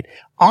aggravated.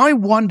 I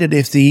wondered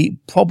if the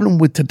problem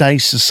with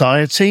today's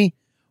society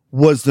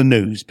was the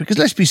news. Because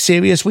let's be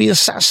serious, we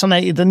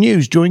assassinated the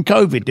news during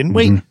COVID, didn't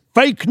we?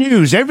 Fake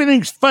news,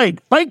 everything's fake,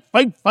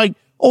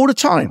 all the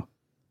time.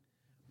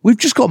 We've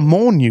just got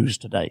more news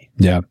today.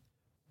 Yeah.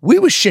 We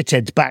were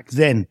shitheads back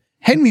then.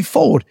 Henry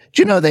Ford,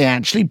 do you know they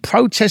actually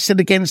protested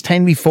against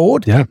Henry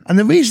Ford? Yeah. And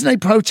the reason they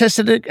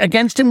protested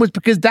against him was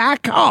because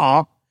that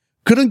car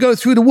couldn't go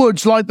through the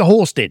woods like the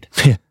horse did.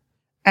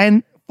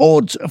 And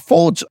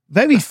Ford's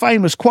very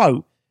famous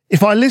quote,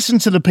 if I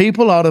listened to the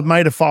people, I'd have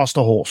made a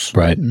faster horse.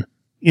 Right.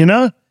 You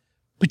know?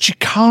 But you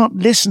can't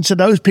listen to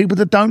those people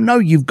that don't know.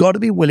 You've got to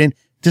be willing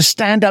to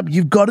stand up.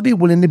 You've got to be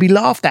willing to be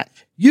laughed at.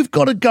 You've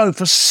got to go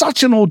for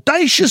such an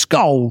audacious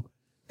goal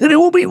that it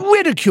will be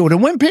ridiculed.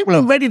 And when people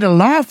are ready to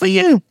laugh at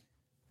you,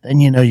 then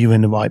you know you're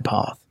in the right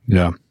path.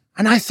 Yeah.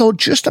 And I thought,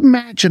 just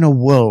imagine a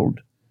world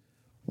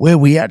where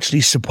we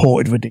actually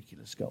supported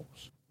ridiculous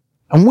goals.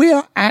 And we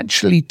are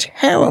actually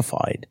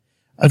terrified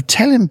of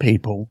telling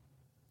people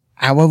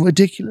our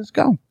ridiculous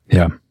goal.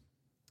 Yeah.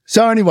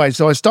 So anyway,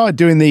 so I started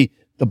doing the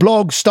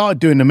blog, started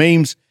doing the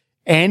memes,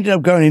 ended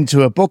up going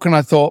into a book, and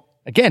I thought,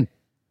 again,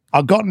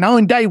 I've got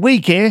 9-day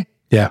week here.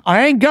 Yeah.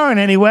 I ain't going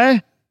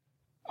anywhere.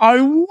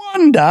 I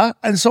wonder.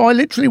 And so I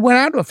literally went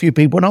out to a few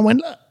people and I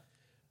went, look,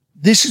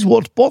 this is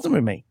what's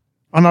bothering me.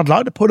 And I'd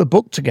like to put a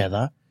book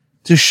together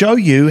to show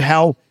you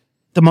how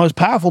the most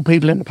powerful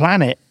people in the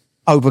planet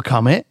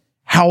overcome it,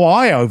 how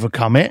I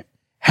overcome it,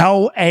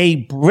 how a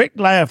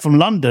bricklayer from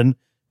London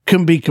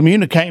can be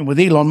communicating with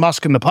Elon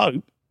Musk and the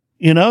Pope.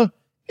 You know,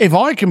 if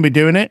I can be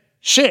doing it,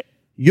 shit,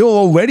 you're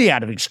already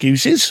out of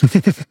excuses.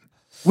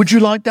 Would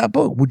you like that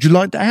book? Would you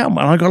like that help?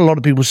 And I got a lot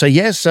of people say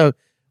yes. So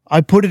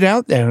I put it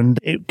out there and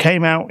it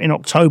came out in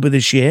October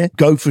this year.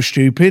 Go for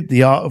Stupid,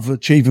 The Art of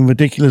Achieving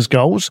Ridiculous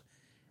Goals.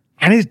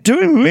 And it's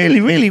doing really,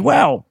 really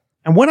well.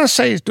 And when I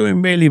say it's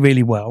doing really,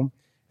 really well,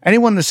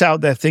 anyone that's out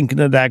there thinking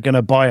that they're going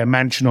to buy a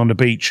mansion on the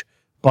beach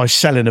by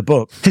selling a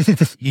book,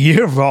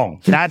 you're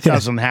wrong. That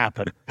doesn't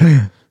happen.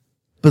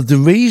 But the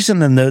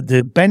reason and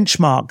the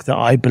benchmark that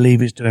I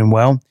believe is doing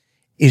well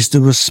is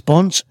the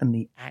response and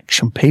the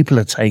action people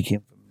are taking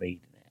from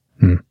reading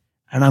it.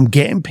 And I'm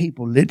getting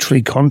people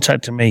literally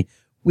contacting me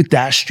with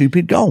that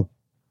stupid goal.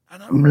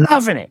 And I'm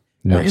loving it.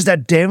 Because they're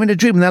daring to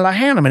dream. And they're like,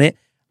 hang on a minute,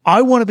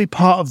 I want to be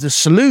part of the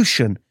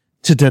solution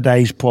to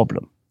today's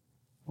problem.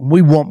 And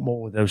we want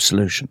more of those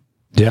solutions.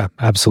 Yeah,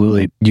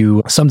 absolutely.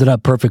 You summed it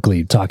up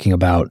perfectly, talking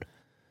about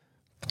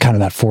kind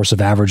of that force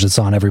of average that's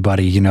on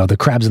everybody, you know, the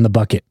crabs in the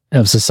bucket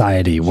of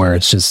society, where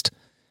it's just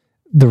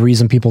the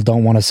reason people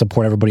don't want to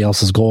support everybody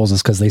else's goals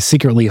is because they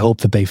secretly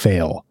hope that they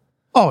fail.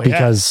 Oh, yeah.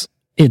 Because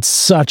it's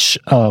such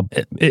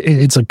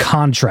it's a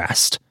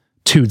contrast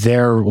to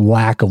their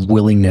lack of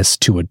willingness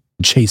to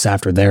chase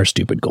after their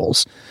stupid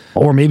goals,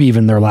 or maybe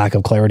even their lack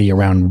of clarity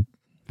around,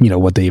 you know,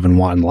 what they even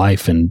want in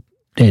life, and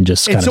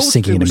just kind of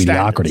sinking into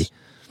mediocrity.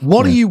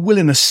 What are you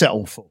willing to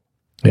settle for?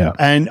 Yeah.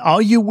 And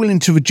are you willing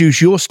to reduce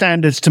your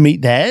standards to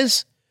meet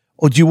theirs?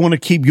 Or do you want to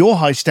keep your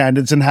high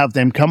standards and have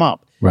them come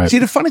up? Right. See,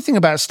 the funny thing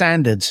about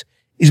standards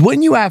is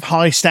when you have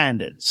high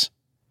standards,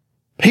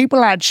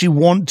 people actually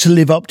want to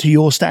live up to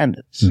your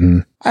standards.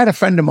 I had a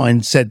friend of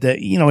mine said that,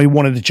 you know, he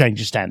wanted to change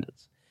his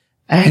standards.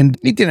 And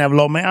he didn't have a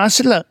lot of money. I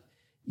said, look,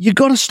 you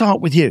got to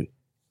start with you.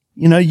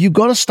 You know, you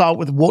got to start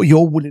with what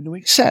you're willing to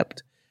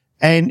accept.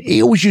 And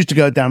he always used to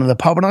go down to the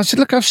pub. And I said,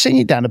 look, I've seen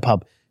you down the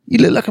pub. You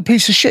look like a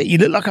piece of shit. You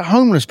look like a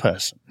homeless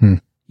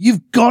person.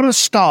 You've got to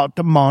start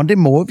demanding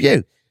more of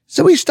you.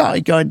 So he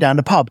started going down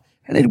the pub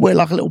and he'd wear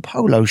like a little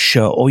polo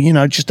shirt or, you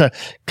know, just a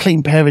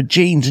clean pair of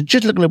jeans and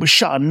just look a little bit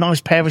shut, a nice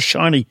pair of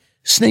shiny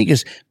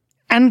sneakers.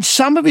 And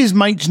some of his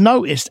mates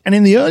noticed. And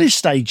in the early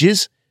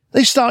stages,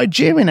 they started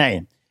jeering at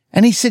him.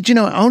 And he said, you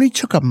know, it only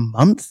took a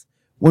month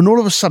when all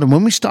of a sudden,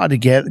 when we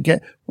started to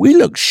get we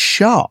looked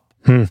sharp.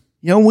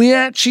 You know, we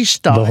actually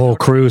started. The whole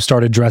crew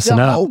started dressing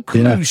up. The whole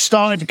crew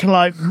started to kind of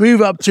like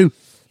move up to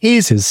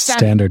his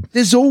standard.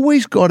 There's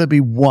always got to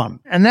be one.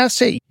 And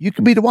that's it. You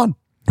can be the one.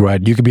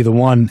 Right. You could be the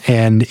one.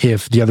 And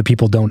if the other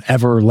people don't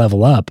ever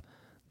level up,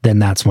 then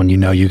that's when you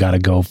know you got to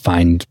go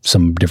find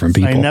some different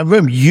people. In that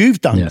room,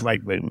 you've done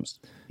great rooms.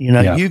 You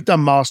know, you've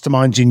done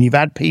masterminds and you've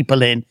had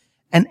people in.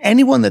 And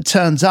anyone that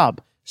turns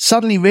up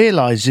suddenly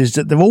realizes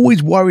that they're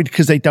always worried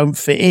because they don't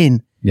fit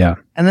in. Yeah.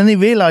 And then they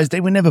realize they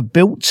were never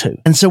built to.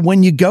 And so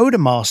when you go to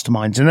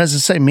masterminds, and as I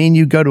say, me and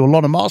you go to a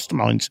lot of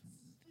masterminds,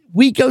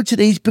 we go to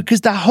these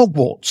because they're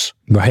Hogwarts.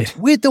 Right.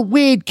 We're the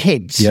weird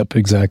kids. Yep,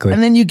 exactly.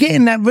 And then you get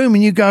in that room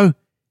and you go,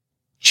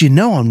 do you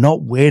know I'm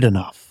not weird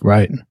enough?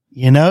 Right.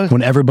 You know?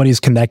 When everybody's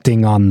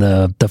connecting on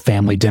the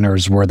family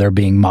dinners where they're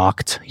being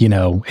mocked, you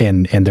know,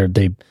 and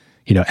they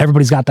you know,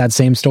 everybody's got that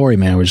same story,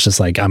 man. It's just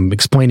like, I'm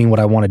explaining what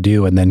I want to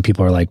do. And then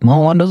people are like,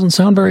 well, that doesn't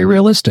sound very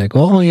realistic.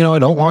 Well, you know, I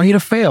don't want you to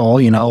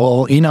fail. You know,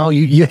 well, you know,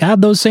 you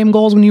had those same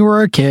goals when you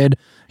were a kid,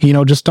 you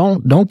know, just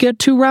don't get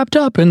too wrapped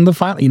up in the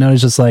final, you know,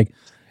 it's just like,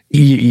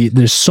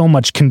 there's so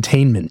much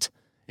containment.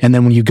 And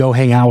then when you go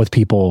hang out with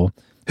people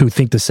who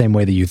think the same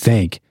way that you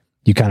think,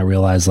 you kind of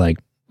realize like,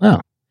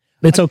 oh,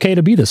 it's okay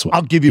to be this way.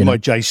 I'll give you my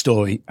Jay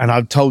story. And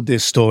I've told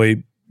this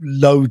story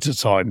loads of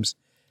times.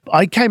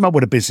 I came up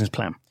with a business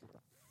plan.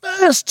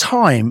 First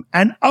time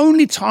and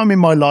only time in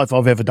my life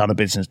I've ever done a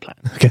business plan.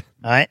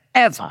 Okay.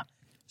 Ever.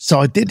 So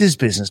I did this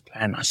business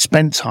plan. I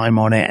spent time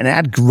on it and it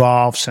had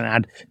graphs and it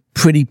had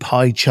pretty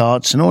pie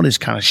charts and all this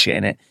kind of shit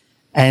in it.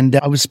 And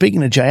I was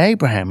speaking to Jay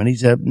Abraham and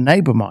he's a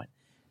neighbor of mine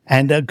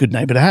and a good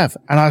neighbor to have.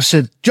 And I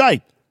said,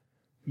 Jay,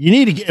 You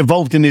need to get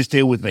involved in this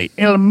deal with me.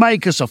 It'll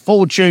make us a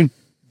fortune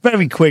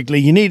very quickly.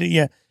 You need it,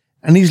 yeah.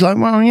 And he's like,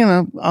 well, you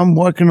know, I'm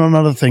working on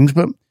other things,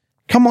 but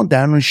come on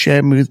down and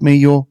share with me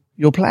your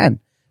plan.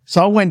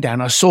 So I went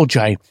down, I saw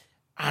Jay,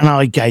 and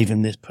I gave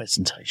him this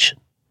presentation.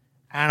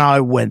 And I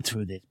went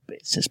through this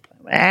business plan.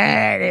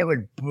 And it was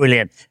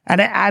brilliant.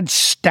 And it had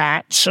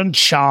stats and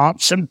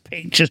charts and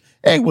pictures.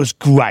 It was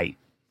great.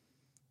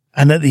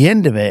 And at the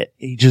end of it,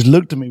 he just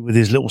looked at me with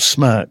his little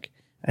smirk.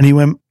 And he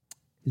went,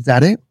 is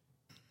that it?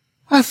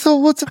 I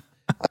thought,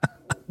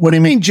 what do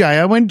you mean, Jay?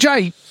 I went,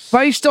 Jay,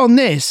 based on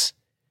this,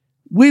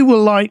 we were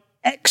like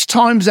X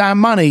times our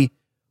money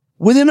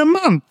within a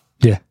month.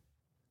 Yeah.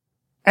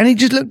 And he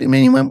just looked at me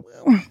and he went,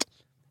 well,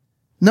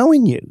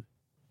 knowing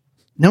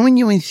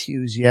your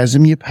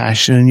enthusiasm, your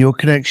passion, and your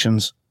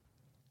connections,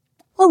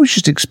 I was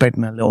just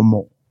expecting a little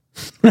more.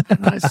 And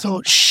I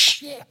thought,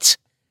 shit.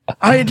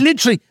 I had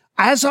literally,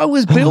 as I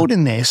was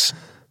building this,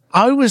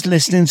 I was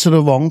listening to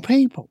the wrong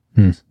people.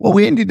 What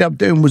we ended up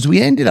doing was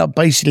we ended up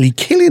basically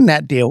killing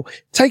that deal,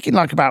 taking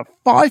like about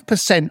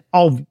 5%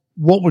 of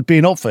what was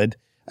being offered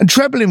and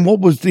trebling what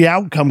was the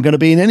outcome going to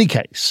be in any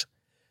case.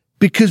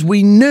 Because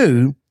we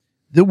knew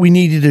that we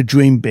needed to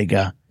dream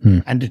bigger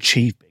and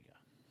achieve bigger.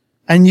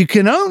 And you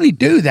can only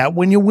do that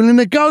when you're willing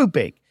to go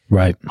big.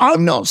 Right.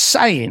 I'm not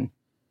saying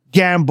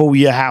gamble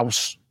your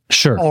house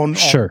on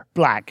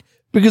black,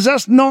 because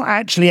that's not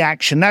actually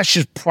action. That's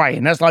just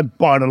praying. That's like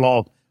buying a lot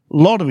of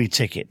lottery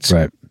tickets.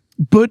 Right.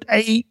 But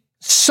a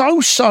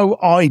so-so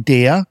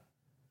idea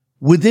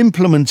with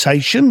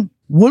implementation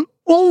will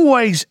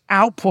always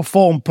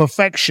outperform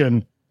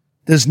perfection.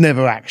 There's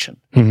never action.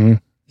 Mm-hmm.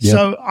 Yep.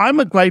 So I'm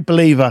a great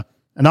believer,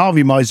 and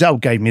Harvey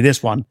Meisel gave me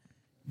this one: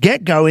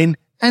 get going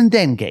and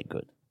then get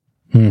good.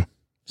 Yeah.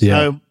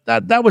 So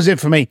that was it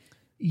for me.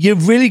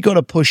 You've really got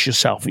to push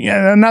yourself.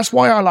 Yeah, and that's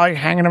why I like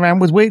hanging around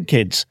with weird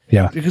kids.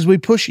 Yeah. Because we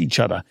push each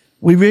other.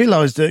 We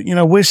realize that, you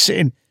know, we're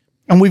sitting,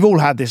 and we've all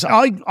had this.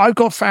 I've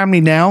got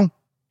family now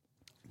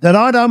that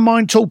I don't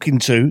mind talking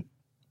to,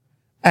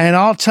 and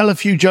I'll tell a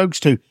few jokes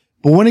to.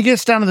 But when it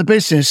gets down to the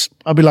business,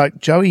 I'll be like,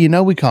 Joey, you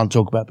know we can't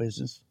talk about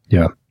business.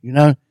 Yeah. You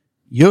know,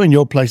 you're in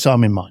your place,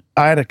 I'm in mine.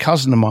 I had a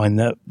cousin of mine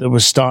that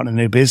was starting a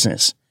new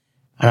business,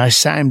 and I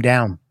sat him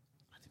down,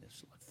 I think it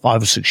was like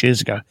 5 or 6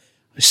 years ago.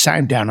 I sat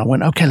him down, I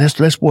went, okay,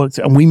 let's work,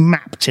 and we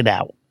mapped it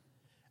out.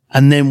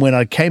 And then when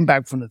I came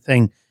back from the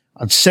thing,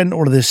 I'd sent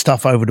all of this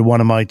stuff over to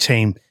one of my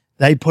team.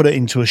 They put it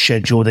into a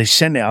schedule. They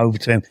sent it over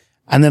to him.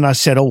 And then I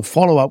said,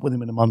 follow up with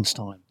him in a month's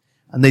time.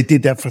 And they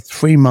did that for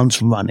 3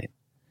 months running.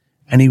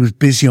 And he was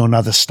busy on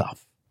other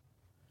stuff.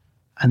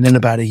 And then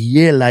about a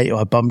year later,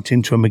 I bumped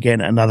into him again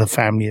at another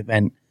family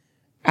event.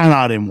 And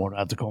I didn't want to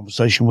have the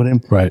conversation with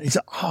him. Right. He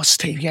said, oh,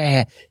 Steve,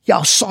 yeah,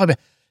 cyber.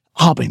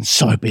 I've been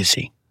so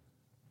busy.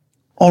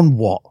 On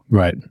what?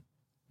 Right.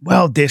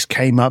 Well, this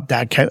came up,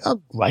 that came up.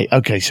 Oh, great.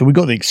 Okay, so we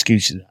got the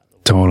excuses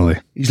out. Totally.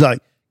 He's like,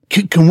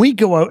 can we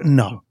go out?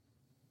 No.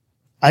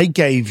 I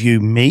gave you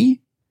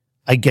me.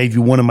 I gave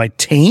you one of my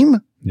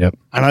team. Yep.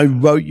 And I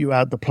wrote you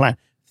out the plan.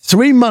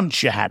 3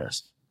 months you had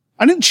us.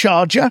 I didn't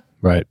charge you.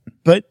 Right.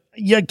 But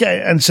you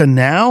get, and so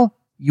now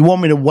you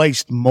want me to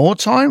waste more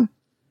time?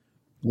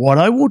 What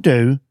I will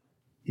do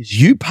is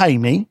you pay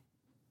me.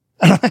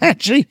 And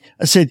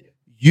I said,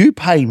 you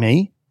pay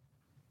me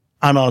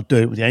and I'll do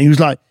it with you. And he was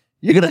like,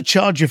 you're going to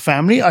charge your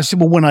family? I said,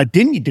 well, when I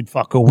didn't, you did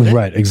fuck all with it.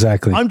 Right,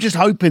 exactly. I'm just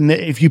hoping that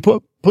if you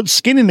put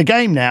skin in the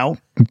game now,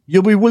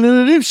 you'll be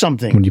willing to do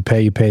something. When you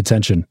pay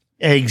attention.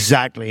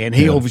 Exactly. And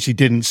he obviously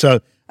didn't.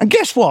 So, and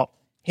guess what?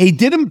 He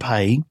didn't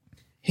pay.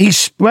 He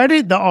spread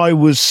it that I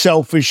was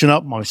selfish and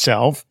up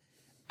myself.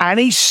 And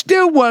he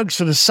still works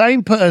for the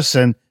same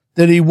person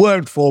that he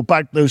worked for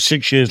back those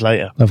 6 years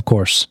later. Of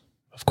course.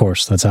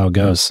 That's how it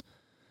goes.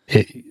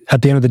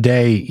 At the end of the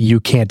day, you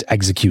can't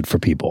execute for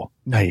people.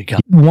 No, you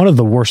can't. One of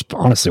the worst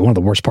parts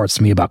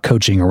to me about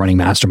coaching or running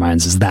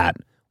masterminds is that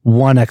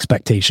one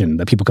expectation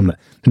that people come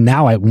to.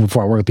 Now,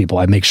 before I work with people,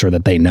 I make sure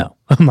that they know.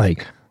 I'm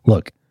like,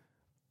 look,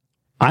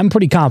 I'm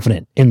pretty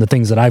confident in the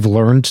things that I've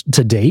learned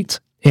to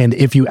date. And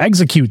if you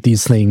execute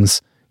these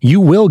things,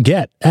 you will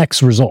get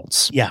X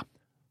results. Yeah.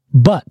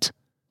 But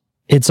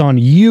it's on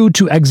you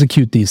to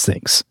execute these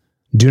things.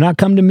 Do not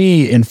come to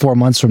me in 4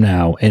 months from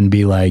now and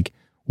be like,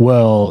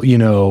 well, you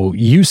know,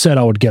 you said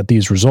I would get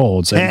these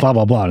results and blah,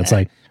 blah, blah. And it's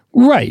like,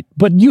 right.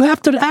 But you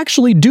have to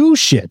actually do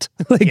shit.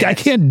 Like, I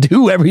can't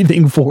do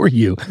everything for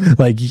you.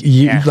 Like,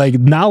 like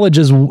knowledge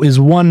is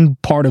one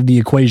part of the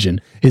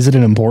equation. Is it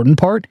an important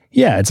part?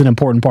 Yeah, it's an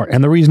important part.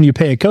 And the reason you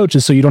pay a coach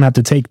is so you don't have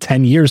to take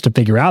 10 years to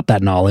figure out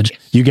that knowledge.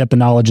 You get the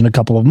knowledge in a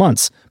couple of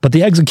months. But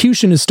the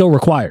execution is still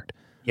required.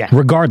 Yeah.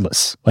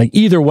 Regardless. Like,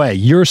 either way,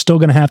 you're still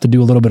going to have to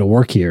do a little bit of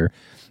work here.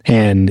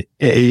 And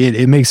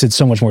it makes it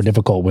so much more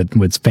difficult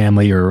with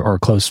family or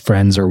close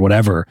friends or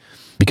whatever,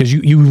 because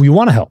you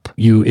want to help.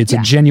 It's a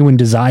genuine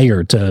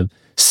desire to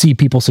see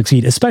people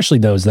succeed, especially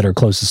those that are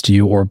closest to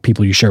you or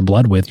people you share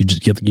blood with. You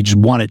just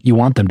want it. You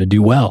want them to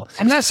do well.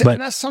 And that's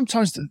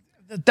sometimes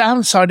the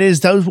downside is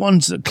those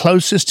ones that are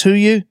closest to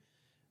you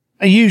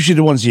are usually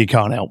the ones that you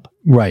can't help.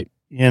 Right.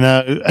 You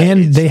know,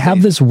 and they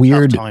have this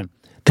weird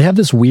they have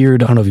this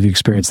weird, I don't know if you've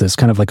experienced this,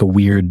 kind of like a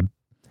weird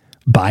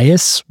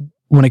bias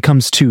when it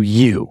comes to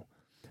you,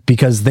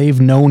 because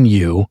they've known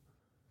you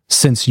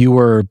since you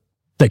were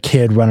the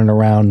kid running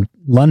around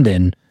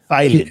London.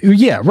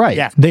 Yeah, right.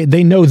 Yeah.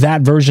 They know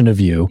that version of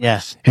you.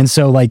 Yes. And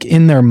so like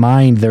in their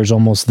mind, there's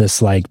almost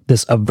this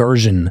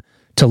aversion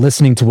to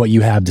listening to what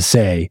you have to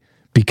say,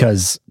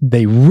 because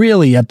they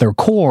really at their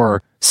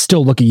core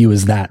still look at you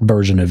as that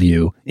version of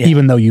you,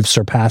 even though you've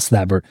surpassed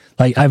that.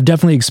 Like I've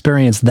definitely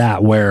experienced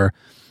that, where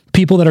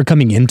people that are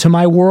coming into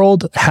my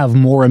world have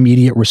more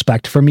immediate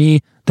respect for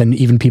me than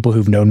even people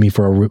who've known me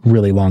for a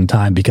really long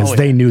time, because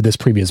they knew this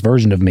previous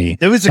version of me.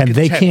 There was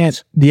they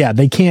can't,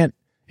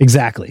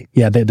 exactly.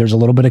 Yeah. There's a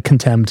little bit of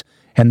contempt,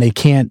 and they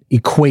can't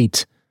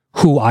equate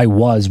who I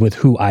was with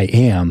who I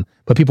am.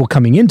 But people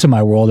coming into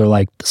my world are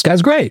like, this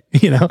guy's great,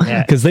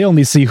 because they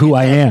only see who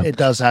I am. It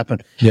does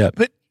happen. Yeah.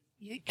 But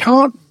you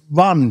can't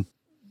run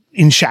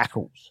in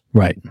shackles.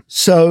 Right.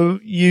 So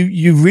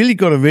you really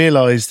got to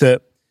realize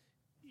that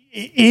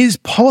it is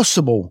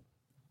possible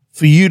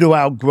for you to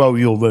outgrow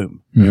your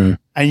room,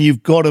 and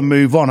you've got to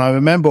move on. I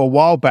remember a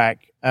while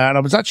back, and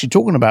I was actually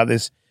talking about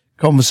this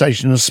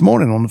conversation this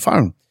morning on the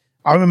phone.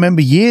 I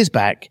remember years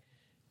back,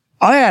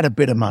 I had a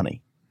bit of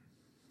money,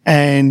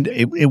 and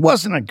it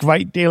wasn't a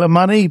great deal of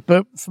money,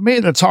 but for me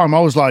at the time, I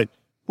was like,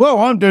 well,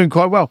 I'm doing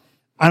quite well.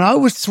 And I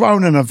was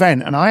throwing an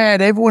event, and I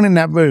had everyone in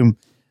that room.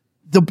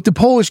 The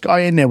poorest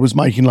guy in there was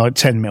making like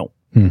 10 mil,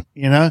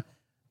 And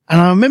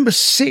I remember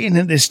sitting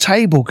at this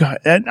table,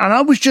 and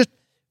I was just,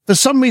 for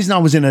some reason, I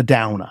was in a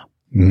downer.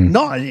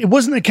 It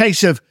wasn't a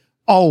case of,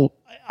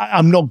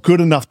 I'm not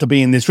good enough to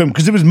be in this room,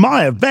 because it was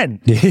my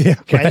event. Okay.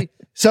 Right.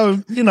 So,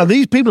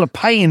 these people are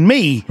paying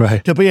me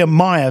to be at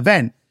my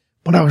event.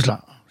 But I was like,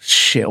 oh,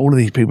 shit, all of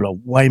these people are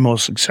way more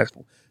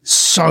successful,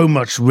 so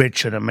much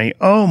richer than me.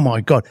 Oh my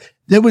God.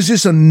 There was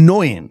this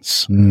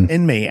annoyance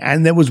in me.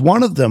 And there was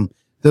one of them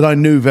that I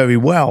knew very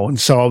well. And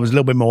so I was a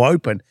little bit more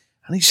open.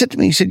 And he said to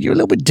me, you're a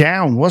little bit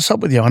down. What's up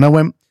with you? And I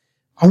went,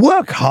 I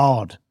work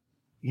hard.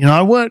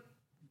 I work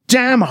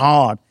damn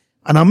hard.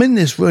 And I'm in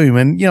this room,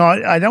 and,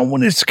 I don't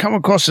want this to come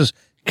across as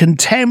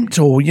contempt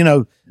or,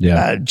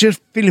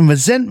 just feeling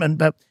resentment.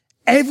 But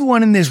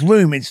everyone in this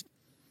room is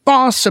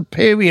far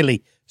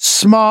superiorly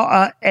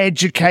smarter,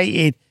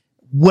 educated,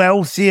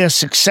 wealthier,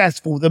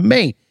 successful than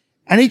me.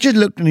 And he just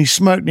looked and he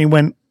smirked and he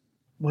went,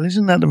 well,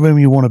 isn't that the room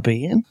you want to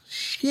be in?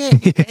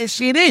 Shit,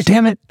 yes, it is.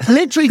 Damn it.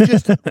 Literally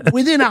just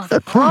within a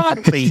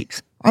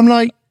heartbeat. I'm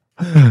like,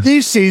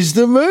 this is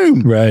the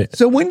room. Right.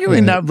 So when you're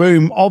in that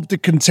room of the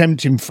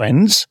contempting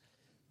friends,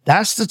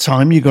 that's the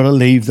time you got to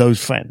leave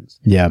those friends.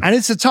 Yeah. And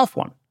it's a tough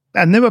one.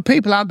 And there are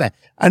people out there,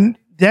 and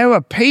there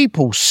are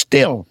people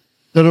still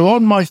that are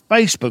on my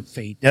Facebook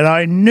feed that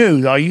I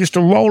knew that I used to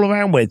roll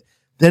around with,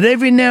 that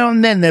every now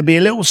and then there'd be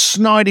a little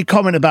snidey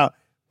comment about,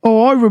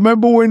 oh, I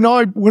remember when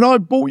I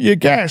bought you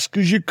gas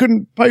because you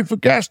couldn't pay for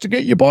gas to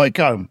get your bike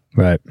home.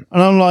 Right.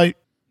 And I'm like,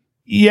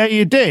 yeah,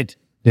 you did.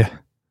 Yeah.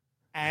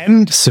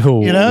 And, so,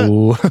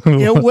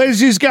 where's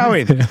this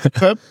going?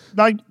 But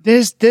like,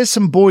 there's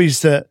some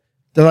boys that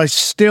I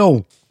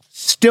still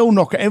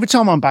knock. Every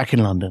time I'm back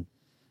in London,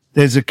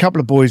 there's a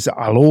couple of boys that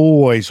I'll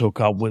always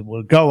hook up with.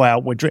 We'll go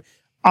out, we'll drink.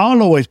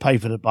 I'll always pay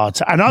for the bar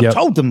tab. And I've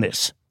told them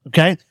this,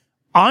 okay?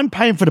 I'm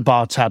paying for the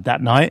bar tab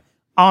that night.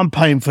 I'm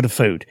paying for the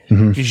food.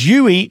 Because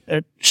you eat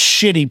at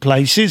shitty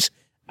places,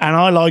 and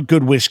I like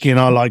good whiskey and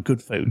I like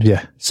good food.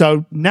 Yeah.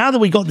 So now that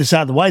we got this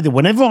out of the way, that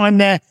whenever I'm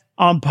there,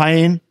 I'm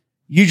paying.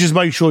 You just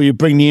make sure you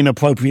bring the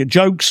inappropriate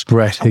jokes.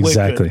 Right,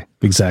 exactly.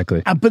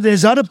 But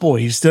there's other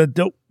boys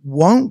that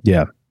won't.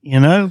 Yeah.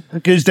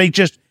 Because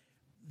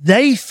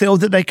they feel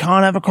that they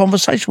can't have a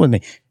conversation with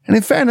me. And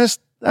in fairness,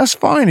 that's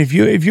fine. If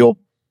you're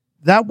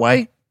that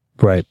way.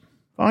 Right.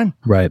 Fine.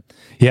 Right.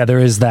 Yeah, there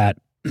is that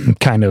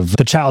kind of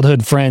the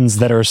childhood friends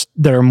that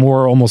are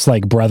more almost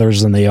like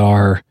brothers than they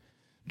are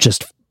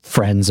just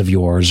friends of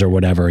yours or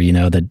whatever,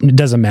 that it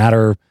doesn't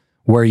matter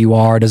where you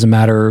are. It doesn't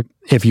matter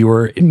if you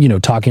were,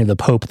 talking to the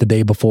Pope the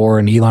day before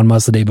and Elon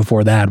Musk the day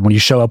before that. When you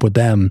show up with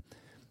them,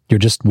 you're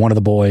just one of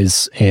the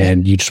boys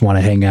and you just want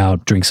to hang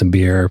out, drink some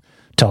beer,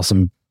 tell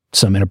some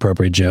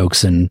inappropriate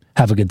jokes and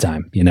have a good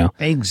time,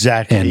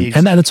 Exactly.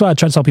 And that's what I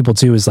try to tell people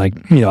too, is like,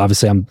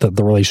 obviously I'm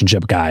the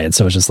relationship guy. And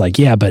so it's just like,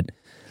 yeah, but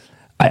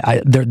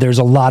there's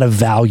a lot of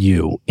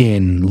value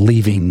in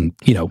leaving,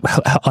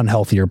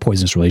 unhealthy or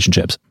poisonous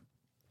relationships.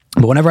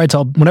 But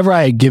whenever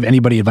I give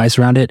anybody advice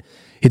around it,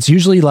 it's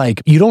usually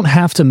like, you don't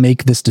have to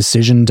make this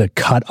decision to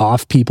cut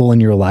off people in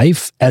your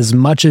life as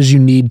much as you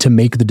need to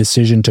make the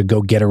decision to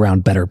go get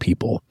around better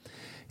people.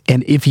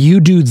 And if you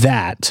do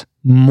that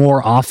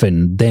more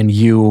often than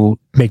you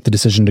make the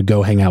decision to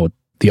go hang out with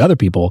the other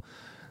people,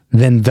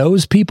 then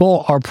those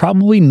people are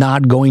probably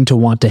not going to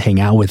want to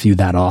hang out with you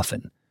that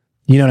often.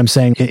 You know what I'm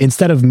saying?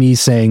 Instead of me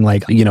saying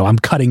like, I'm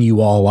cutting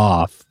you all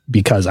off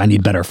because I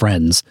need better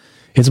friends,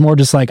 it's more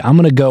just like, I'm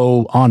going to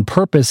go on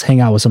purpose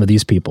hang out with some of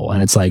these people.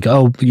 And it's like,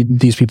 oh,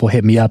 these people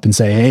hit me up and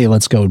say, hey,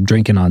 let's go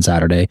drinking on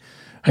Saturday.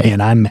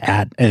 and I'm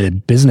at a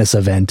business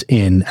event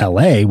in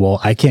LA, well,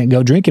 I can't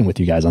go drinking with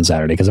you guys on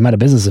Saturday because I'm at a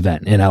business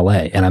event in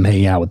LA and I'm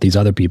hanging out with these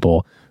other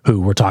people who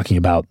were talking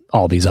about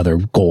all these other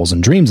goals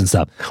and dreams and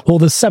stuff. Well,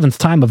 the seventh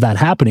time of that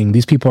happening,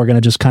 these people are going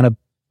to just kind of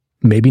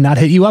maybe not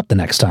hit you up the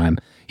next time.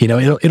 You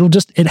know,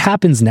 it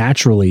happens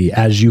naturally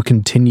as you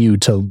continue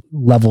to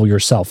level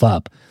yourself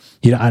up.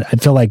 You know, I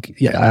feel like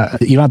you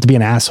don't have to be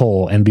an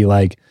asshole and be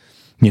like,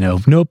 you know,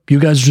 nope, you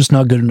guys are just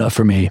not good enough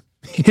for me.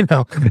 You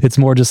know, it's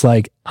more just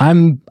like,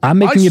 I'm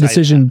making a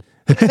decision.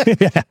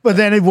 But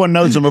then everyone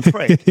knows I'm a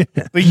prick.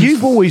 Yeah. But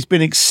you've always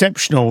been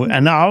exceptional.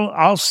 And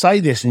I'll say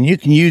this, and you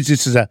can use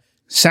this as a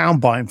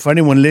soundbite for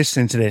anyone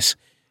listening to this.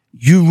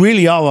 You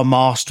really are a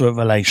master of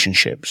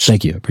relationships.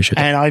 Thank you. I appreciate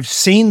that. And I've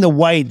seen the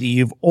way that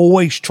you've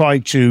always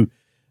tried to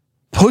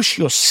push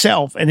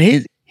yourself. And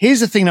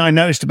here's the thing I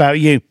noticed about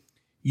you.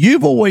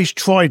 You've always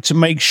tried to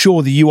make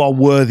sure that you are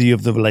worthy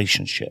of the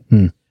relationship.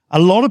 A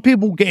lot of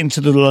people get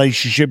into the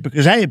relationship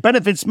because, hey, it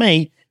benefits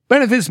me.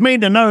 Benefits me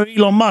to know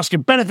Elon Musk.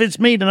 It benefits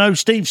me to know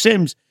Steve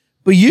Sims.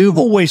 But you've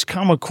always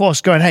come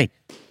across going, hey,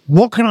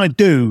 what can I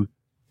do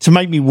to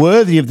make me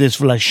worthy of this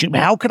relationship?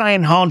 How can I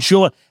enhance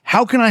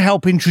how can I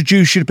help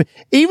introduce you to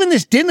even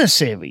this dinner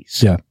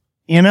series? Yeah.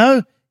 You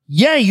know?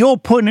 Yeah, you're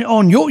putting it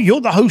on.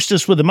 You're the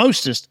hostess with the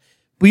mostest,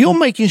 but you're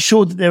making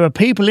sure that there are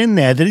people in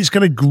there that is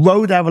going to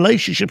grow that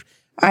relationship.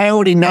 I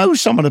already know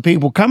some of the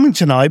people coming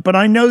tonight, but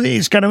I know that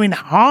it's going to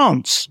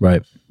enhance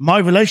my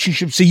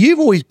relationship. So you've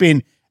always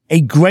been a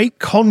great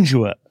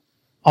conduit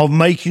of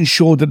making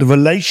sure that the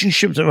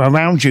relationships that are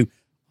around you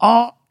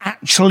are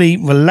actually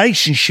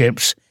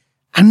relationships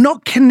and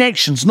not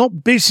connections,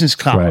 not business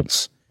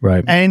cards.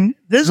 Right. And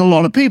there's a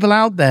lot of people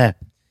out there,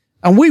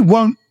 and we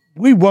won't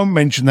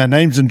mention their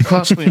names. And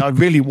trust me, I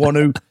really want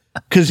to,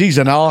 because he's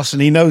an arse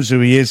and he knows who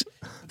he is.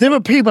 There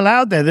are people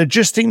out there that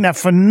just think they're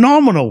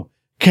phenomenal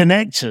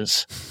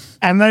connectors,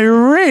 and they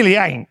really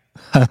ain't.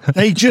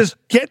 They just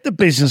get the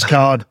business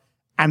card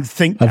and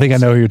think. I think I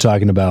know who you're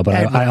talking about, but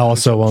I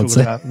also won't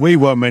say. We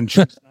won't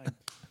mention his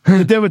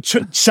name. There were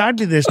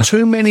sadly, there's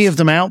too many of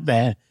them out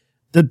there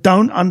that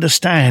don't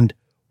understand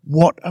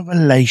what a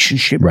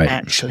relationship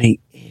actually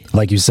is.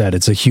 Like you said,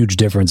 it's a huge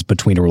difference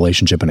between a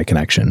relationship and a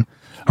connection.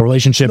 A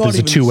relationship is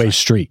a two-way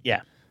street.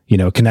 Yeah. You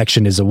know,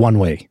 connection is a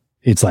one-way.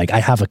 It's like, I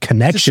have a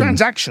connection. It's a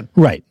transaction.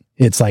 Right.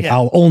 It's like,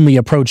 I'll only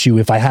approach you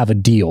if I have a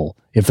deal,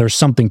 if there's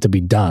something to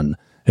be done.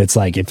 It's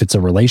like, if it's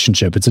a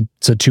relationship, it's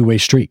a two-way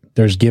street.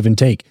 There's give and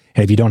take.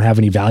 And if you don't have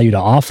any value to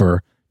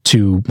offer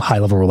to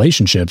high-level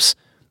relationships,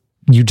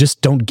 you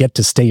just don't get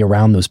to stay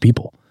around those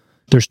people.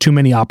 There's too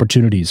many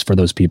opportunities for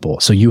those people.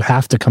 So you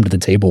have to come to the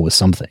table with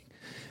something.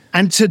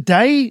 And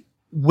today,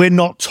 we're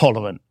not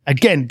tolerant.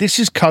 Again, this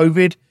is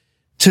COVID.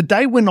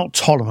 Today, we're not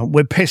tolerant.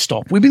 We're pissed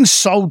off. We've been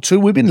sold to.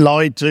 We've been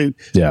lied to.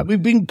 Yeah.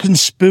 We've been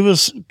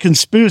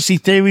conspiracy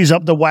theories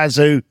up the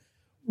wazoo.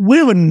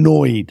 We're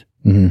annoyed.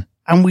 Mm-hmm.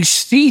 And we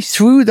see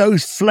through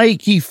those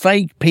flaky,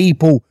 fake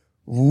people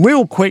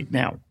real quick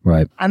now.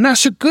 Right. And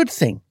that's a good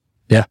thing.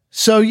 Yeah.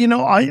 So, you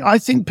know, I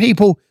think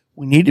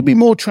we need to be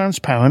more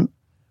transparent.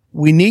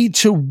 We need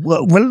to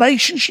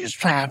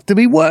relationships have to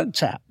be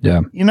worked at.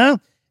 Yeah. You know,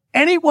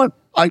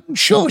 I'm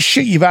sure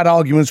you've had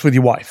arguments with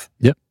your wife.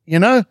 Yep. You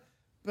know,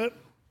 but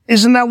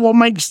isn't that what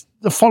makes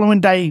the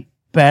following day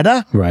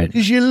better? Right.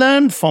 Because you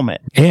learn from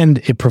it. And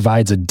it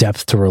provides a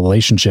depth to a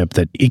relationship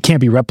that it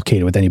can't be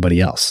replicated with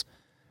anybody else.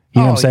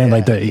 You know what I'm saying? Yeah.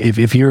 Like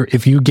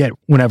if you get,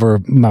 whenever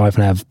my wife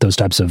and I have those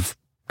types of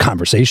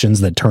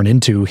conversations that turn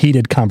into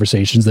heated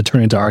conversations that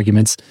turn into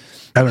arguments,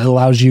 it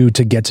allows you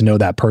to get to know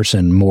that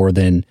person more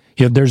than,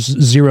 you know, there's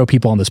zero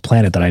people on this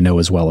planet that I know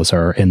as well as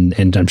her. And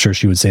I'm sure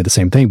she would say the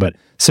same thing, but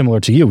similar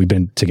to you, we've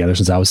been together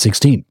since I was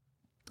 16.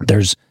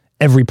 There's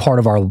every part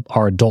of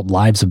our adult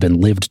lives have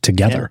been lived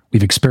together. Yeah.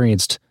 We've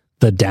experienced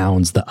the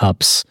downs, the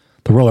ups,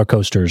 the roller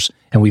coasters,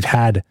 and we've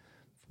had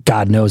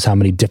God knows how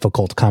many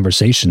difficult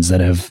conversations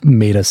that have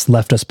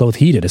left us both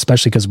heated,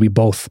 especially because we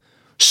both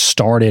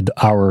started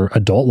our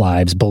adult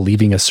lives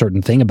believing a certain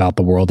thing about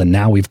the world. And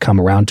now we've come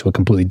around to a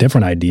completely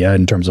different idea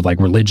in terms of like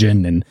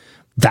religion and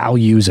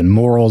values and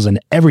morals, and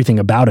everything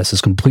about us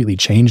has completely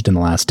changed in the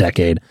last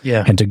decade.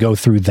 Yeah. And to go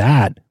through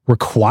that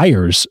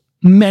requires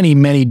many,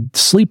 many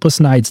sleepless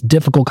nights,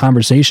 difficult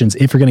conversations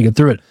if you're going to get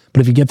through it. But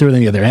if you get through it on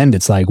the other end,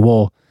 it's like,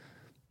 well,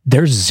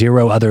 there's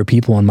zero other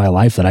people in my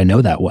life that I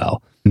know that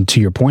well. And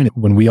to your point,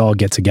 when we all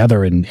get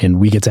together and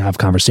we get to have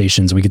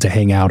conversations, we get to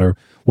hang out, or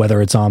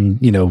whether it's on,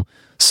 you know,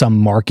 some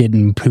market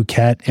in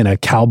Phuket in a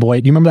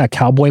cowboy. Do you remember that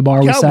cowboy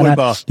bar we sat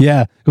at?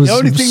 Yeah. It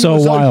was so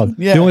wild.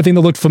 The only thing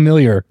that looked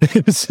familiar.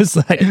 It was just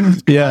like,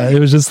 yeah, it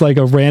was just like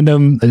a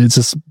random, it's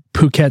this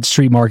Phuket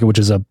street market, which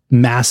is a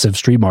massive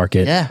street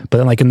market. Yeah. But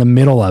then like in the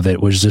middle of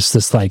it was just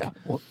this like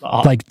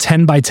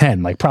 10 by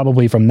 10, like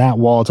probably from that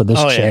wall to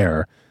this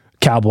chair.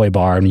 Cowboy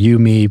bar, and you,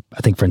 me,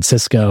 I think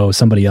Francisco,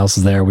 somebody else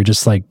is there. We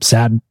just like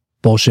sat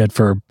bullshit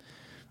for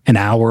an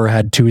hour,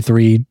 had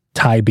 2-3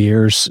 Thai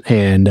beers,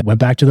 and went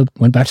back to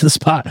the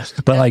spot.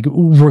 But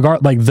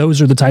like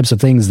those are the types of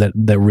things that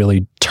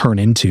really turn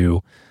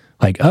into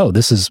Like, oh,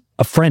 this is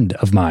a friend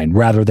of mine,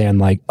 rather than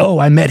like, oh,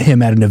 I met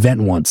him at an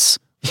event once.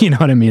 You know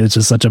what I mean? It's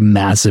just such a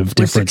massive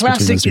difference between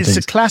those two things.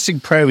 It's a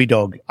classic prairie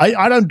dog.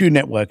 I don't do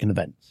networking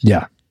events.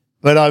 Yeah.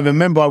 But I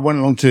remember I went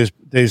along to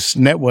this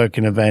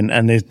networking event,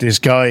 and this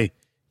guy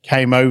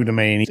came over to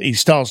me, and he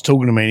starts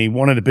talking to me, and he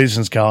wanted a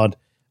business card,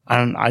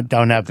 and I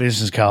don't have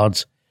business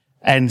cards.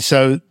 And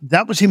so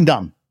that was him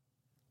done.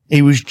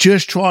 He was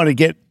just trying to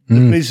get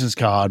the business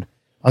card.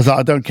 I was like,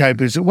 I don't carry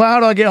business. Well, how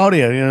do I get hold of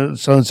you? You know,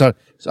 so.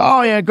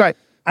 Oh, yeah, great.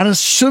 And as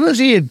soon as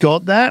he had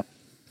got that,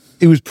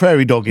 it was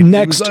prairie dogging.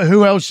 Next. It was like,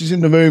 who else is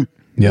in the room?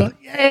 Yeah. Like,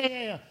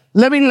 yeah.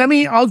 Let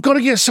me, I've got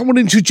to get someone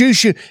to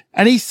introduce you.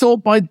 And he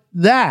thought by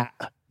that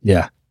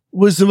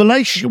was the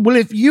relationship. Well,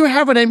 if you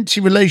have an empty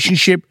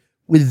relationship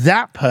with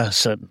that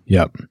person,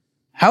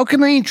 how can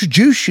they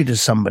introduce you to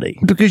somebody?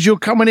 Because you're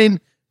coming in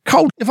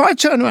cold. If I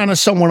turn around to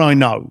someone I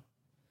know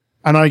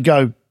and I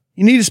go,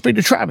 you need to speak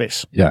to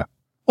Travis. Yeah.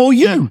 Or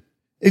you.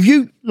 If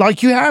you,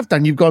 like you have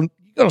done, you've got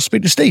to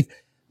speak to Steve.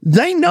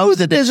 They know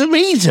that there's a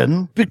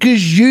reason,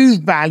 because you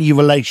value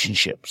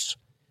relationships.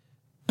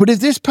 But if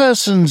this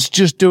person's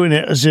just doing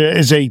it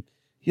as a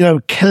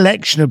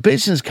collection of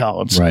business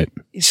cards, right,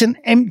 it's an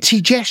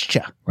empty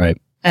gesture. Right.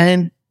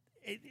 And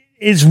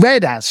it's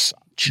read as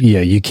such.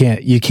 Yeah, you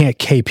can't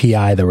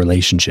KPI the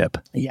relationship.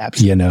 Yeah,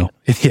 absolutely. You know?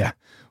 Yeah.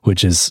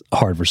 Which is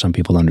hard for some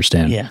people to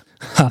understand. Yeah.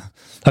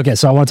 Okay,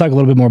 so I want to talk a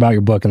little bit more about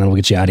your book, and then we'll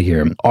get you out of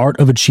here. Art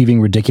of Achieving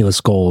Ridiculous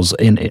Goals.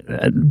 And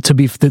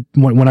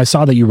when I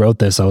saw that you wrote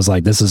this, I was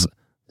like, this is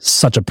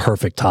such a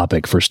perfect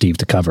topic for Steve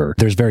to cover.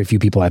 There's very few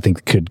people I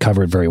think could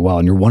cover it very well,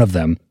 and you're one of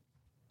them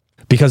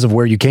because of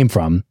where you came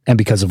from and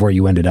because of where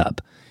you ended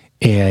up.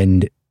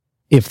 And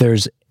if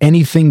there's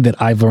anything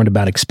that I've learned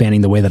about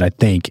expanding the way that I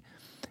think,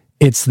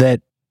 it's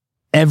that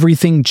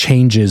everything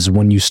changes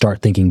when you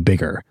start thinking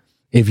bigger.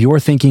 If you're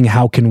thinking,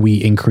 how can we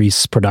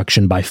increase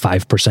production by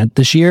 5%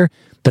 this year,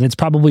 then it's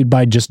probably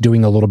by just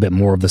doing a little bit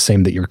more of the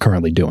same that you're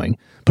currently doing.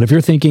 But if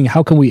you're thinking,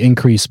 how can we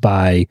increase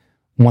by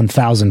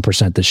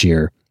 1,000% this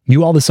year,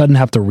 you all of a sudden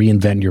have to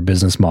reinvent your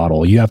business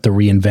model. You have to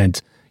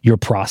reinvent your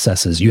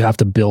processes. You have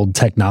to build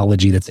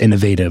technology that's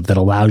innovative, that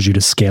allows you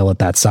to scale at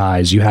that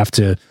size. You have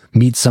to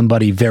meet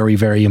somebody very,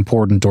 very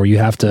important, or you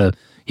have to,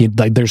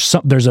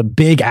 there's a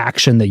big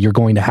action that you're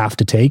going to have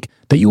to take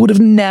that you would have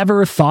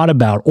never thought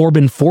about or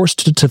been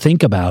forced to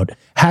think about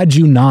had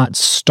you not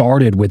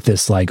started with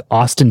this like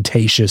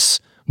ostentatious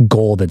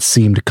goal that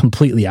seemed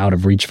completely out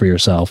of reach for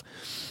yourself.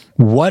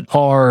 What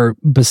are,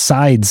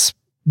 besides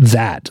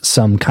that,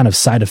 some kind of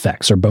side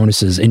effects or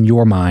bonuses in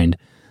your mind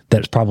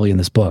that's probably in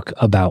this book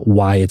about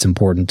why it's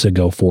important to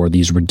go for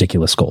these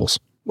ridiculous goals?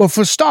 Well,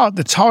 for a start,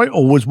 the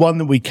title was one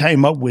that we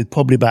came up with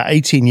probably about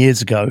 18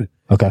 years ago.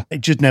 Okay.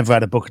 It just never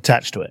had a book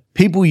attached to it.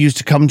 People used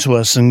to come to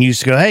us and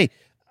used to go, hey,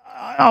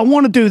 I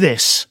want to do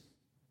this.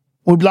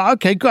 We'd be like,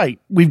 okay, great.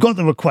 We've got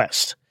the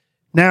request.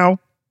 Now,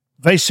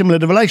 very similar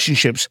to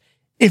relationships.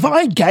 If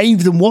I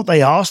gave them what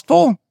they asked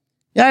for,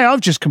 yeah,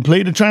 I've just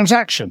completed a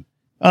transaction.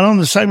 And I'm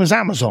the same as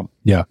Amazon.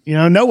 Yeah. You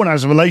know, no one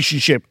has a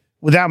relationship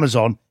with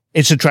Amazon.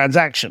 It's a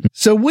transaction.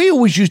 So we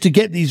always used to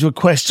get these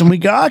requests and we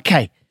go,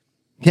 okay,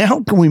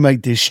 how can we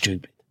make this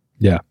stupid?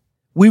 Yeah.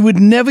 We would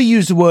never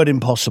use the word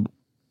impossible.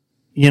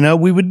 You know,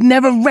 we would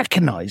never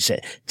recognize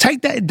it.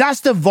 Take that. That's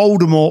the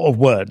Voldemort of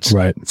words.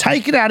 Right.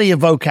 Take it out of your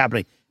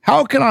vocabulary.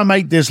 How can I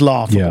make this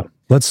laughable? Yeah.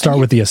 Let's start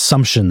with the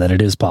assumption that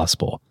it is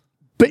possible.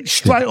 But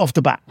straight off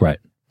the bat. Right.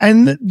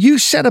 And you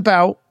said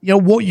about,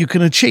 what you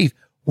can achieve.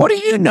 What do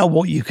you know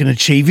what you can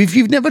achieve if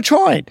you've never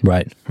tried?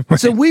 Right.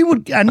 So we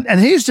would, and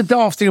here's the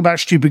daft thing about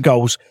stupid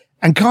goals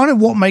and kind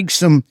of what makes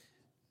them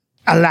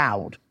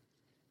allowed.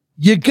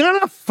 You're going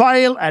to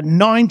fail at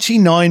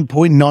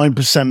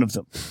 99.9% of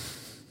them.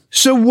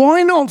 So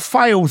why not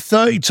fail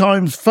 30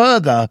 times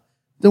further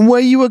than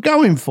where you were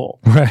going for?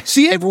 Right.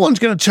 See, everyone's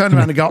going to turn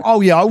around and go,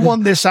 oh yeah, I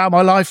want this out of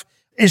my life.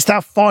 It's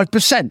that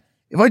 5%.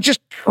 If I just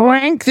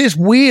crank this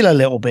wheel a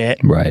little bit,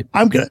 right,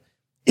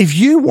 if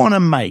you want to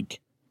make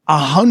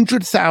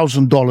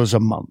 $100,000 a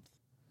month,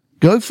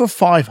 go for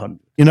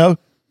 500,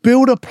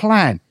 build a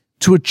plan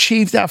to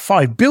achieve that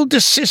 5, build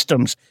the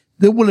systems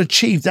that will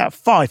achieve that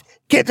 5,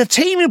 get the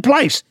team in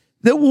place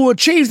that will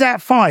achieve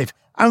that 5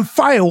 and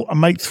fail and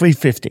make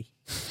 350.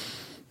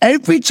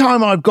 Every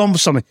time I've gone for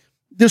something,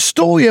 the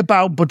story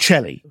about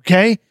Bocelli,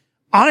 okay?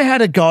 I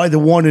had a guy that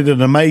wanted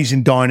an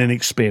amazing dining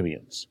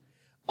experience.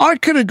 I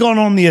could have gone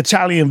on the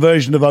Italian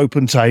version of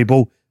Open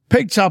Table,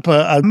 picked up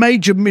a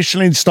major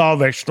Michelin star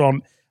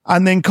restaurant,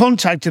 and then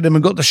contacted him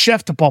and got the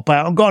chef to pop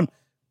out and gone,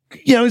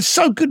 it's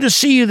so good to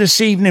see you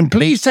this evening.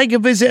 Please take a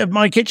visit of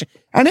my kitchen.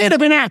 And he'd have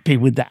been happy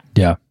with that.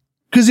 Yeah.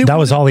 Because that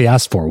was all he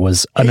asked for,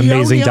 was an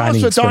amazing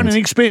dining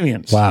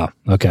experience. Wow.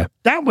 Okay.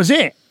 That was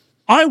it.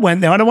 I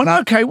went there and I went,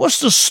 okay, what's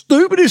the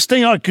stupidest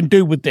thing I can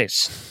do with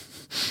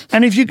this?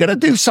 And if you're going to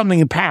do something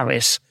in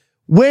Paris,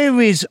 where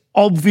is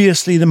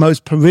obviously the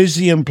most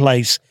Parisian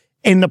place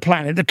in the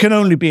planet that can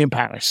only be in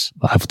Paris?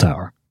 The Eiffel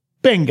Tower.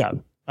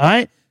 Bingo. All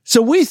right.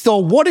 So we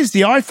thought, what is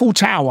the Eiffel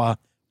Tower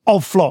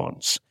of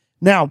Florence?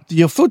 Now,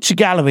 the Uffizi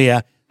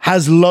Galleria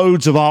has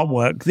loads of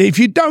artwork. If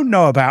you don't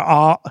know about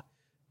art,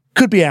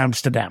 Could be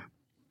Amsterdam.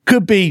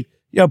 Could be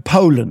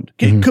Poland.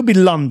 It could be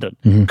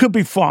London. Could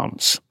be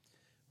France.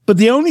 But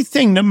the only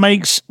thing that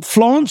makes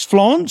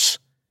Florence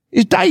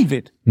is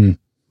David.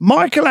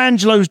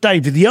 Michelangelo's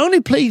David. The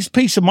only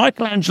piece of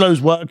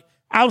Michelangelo's work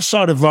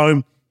outside of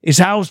Rome is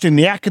housed in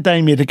the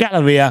Accademia di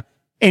Galleria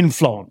in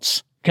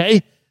Florence.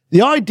 Okay?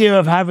 The idea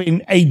of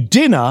having a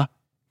dinner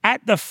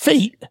at the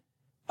feet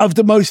of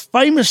the most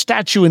famous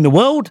statue in the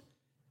world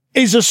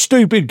is a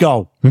stupid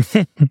goal.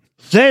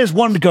 There's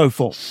one to go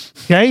for.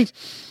 Okay?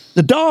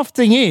 The daft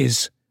thing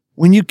is,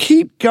 when you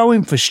keep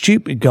going for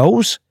stupid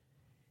goals,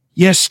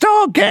 you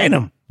start getting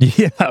them.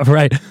 Yeah,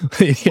 right.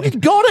 We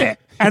got it.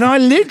 And I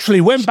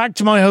literally went back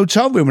to my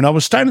hotel room and I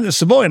was standing at the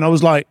Savoy and I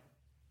was like,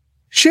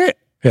 shit.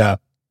 Yeah.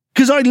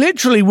 Because I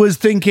literally was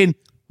thinking,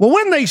 well,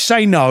 when they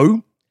say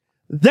no,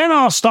 then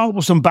I'll start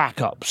with some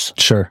backups.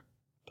 Sure.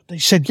 But they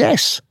said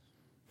yes.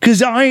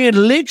 Because I had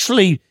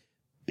literally,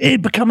 it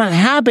had become a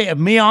habit of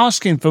me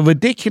asking for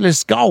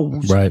ridiculous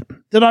goals. Right.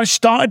 That I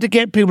started to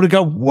get people to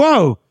go,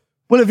 whoa,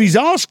 well, if he's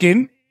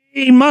asking,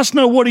 he must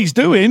know what he's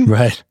doing.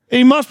 Right.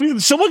 He must be,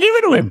 someone give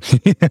it to him.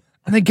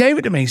 And they gave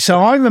it to me. So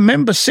I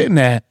remember sitting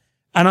there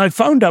and I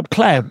phoned up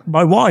Claire,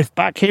 my wife,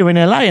 back here in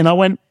LA, and I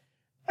went,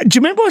 do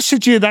you remember I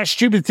said to you that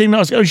stupid thing?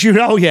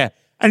 Oh, yeah.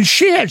 And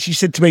she actually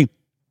said to me,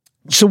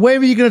 so where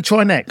are you going to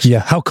try next?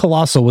 Yeah. How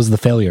colossal was the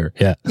failure?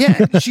 Yeah.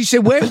 Yeah. She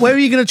said, where are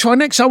you going to try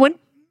next? I went,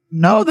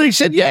 no. They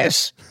said,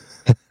 yes.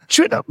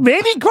 She went,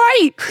 really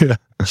great. Yeah.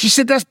 She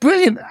said, that's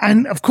brilliant.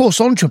 And of course,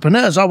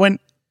 entrepreneurs, I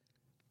went,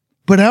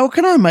 but how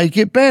can I make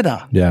it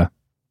better? Yeah.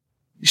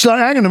 She's like,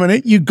 hang on a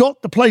minute. You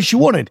got the place you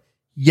wanted.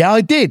 Yeah,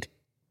 I did.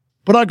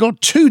 But I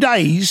got 2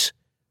 days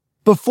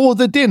before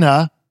the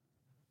dinner.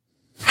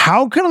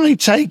 How can I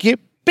take it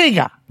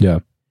bigger? Yeah.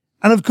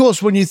 And of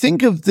course, when you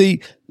think of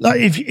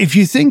if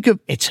you think of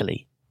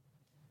Italy,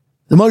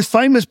 the most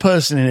famous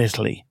person in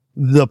Italy,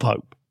 the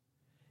Pope,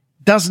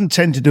 doesn't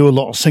tend to do a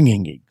lot of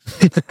singing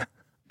gigs.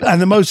 And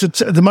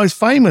the most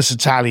famous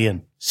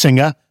Italian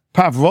singer,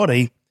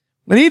 Pavarotti,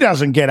 and he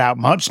doesn't get out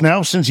much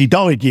now since he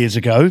died years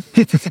ago.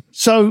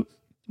 So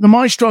the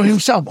maestro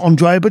himself,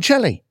 Andrea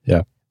Bocelli.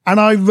 Yeah. And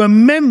I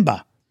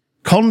remember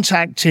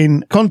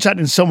contacting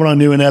someone I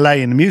knew in LA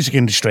in the music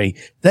industry.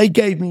 They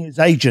gave me his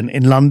agent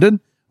in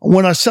London. And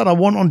when I said I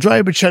want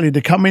Andrea Bocelli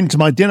to come into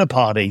my dinner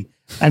party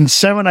and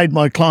serenade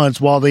my clients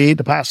while they eat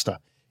the pasta,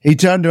 he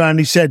turned around and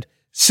he said,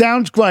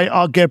 sounds great,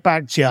 I'll get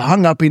back to you.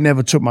 Hung up, he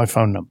never took my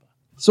phone number.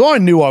 So I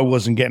knew I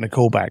wasn't getting a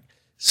call back.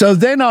 So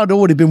then I'd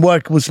already been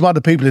working with some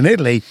other people in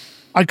Italy.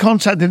 I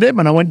contacted them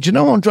and I went, do you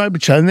know Andrea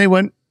Bocelli? And they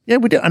went, yeah,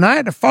 we do. And I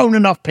had to phone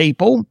enough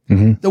people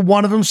that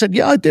one of them said,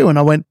 yeah, I do. And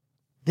I went,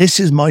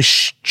 this is my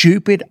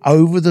stupid,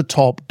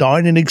 over-the-top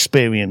dining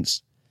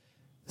experience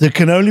that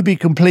can only be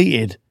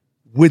completed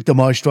with the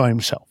maestro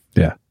himself.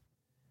 Yeah.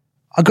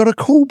 I got a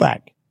call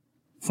back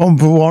from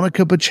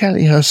Veronica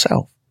Bocelli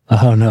herself.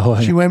 Oh, no.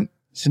 She went,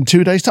 it's in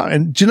 2 days' time.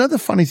 And do you know the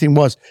funny thing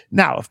was,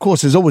 now, of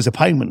course, there's always a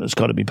payment that's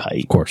got to be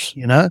paid. Of course.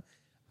 You know?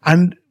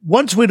 And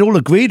once we'd all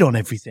agreed on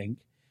everything,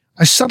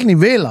 I suddenly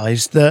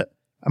realized that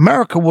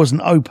America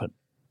wasn't open.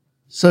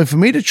 So for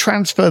me to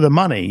transfer the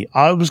money,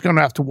 I was going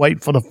to have to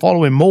wait for the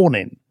following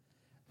morning.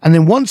 And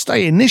then once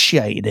they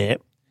initiated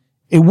it,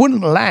 it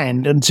wouldn't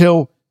land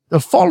until the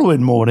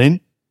following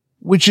morning,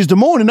 which is the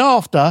morning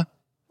after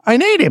I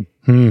need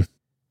him.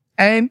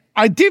 And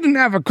I didn't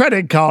have a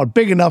credit card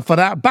big enough for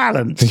that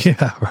balance.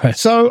 Yeah, right.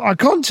 So I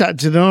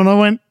contacted her and I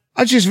went,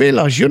 I just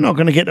realized you're not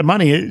going to get the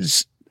money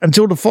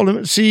until the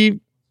following. So you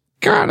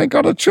kind of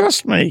got to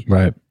trust me.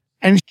 Right.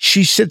 And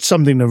she said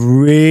something that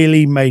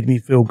really made me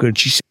feel good.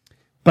 She said,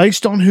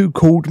 based on who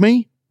called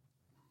me,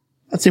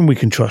 I think we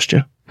can trust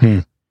you.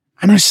 And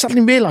I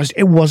suddenly realized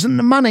it wasn't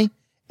the money.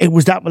 It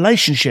was that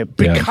relationship.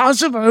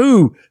 Because of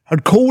who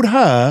had called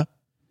her,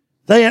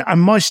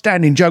 and my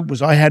standing joke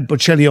was I had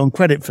Bocelli on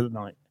credit for the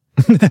night.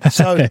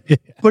 So,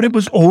 but it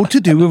was all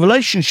to do with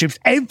relationships.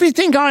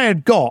 Everything I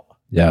had got,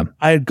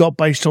 I had got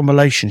based on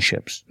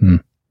relationships.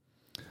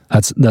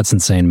 That's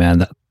insane,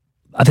 man.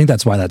 I think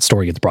that's why that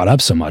story gets brought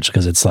up so much,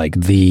 because it's like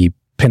the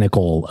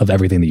pinnacle of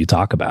everything that you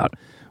talk about,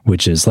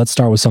 which is let's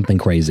start with something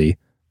crazy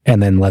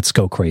and then let's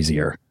go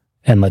crazier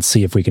and let's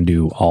see if we can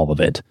do all of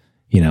it,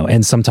 you know,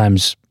 and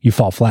sometimes you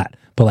fall flat.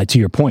 But like to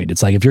your point,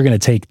 it's like if you're going to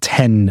take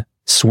 10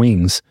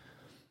 swings,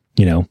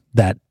 you know,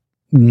 that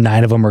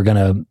 9 of them are going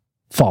to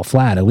fall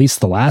flat, at least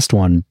the last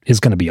one is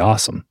going to be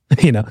awesome.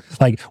 You know,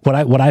 like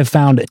what I've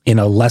found in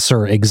a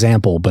lesser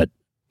example, but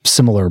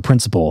similar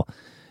principle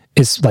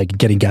is like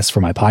getting guests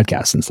for my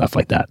podcast and stuff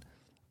like that.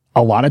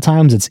 A lot of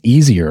times it's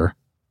easier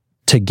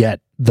to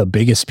get the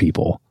biggest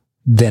people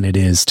than it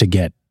is to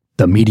get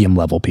the medium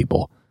level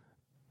people,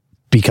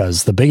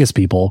 because the biggest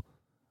people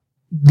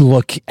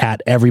look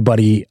at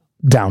everybody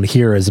down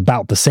here as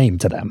about the same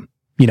to them.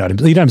 You know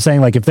what I'm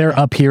saying? Like if they're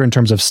up here in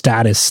terms of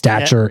status,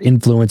 stature,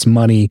 influence,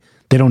 money,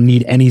 they don't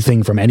need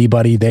anything from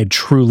anybody. They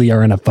truly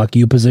are in a fuck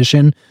you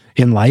position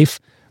in life.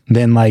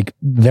 then like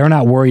they're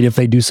not worried if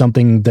they do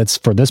something that's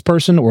for this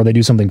person or they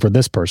do something for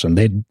this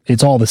person.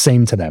 It's all the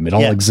same to them. It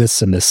all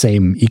exists in the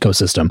same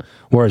ecosystem.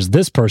 Whereas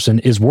this person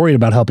is worried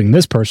about helping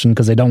this person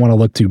because they don't want to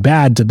look too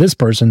bad to this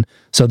person.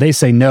 So they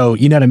say no.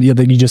 You know what I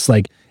mean? You just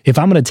like, if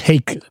I'm going to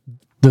take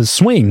the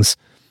swings,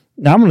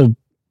 I'm going to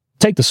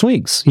take the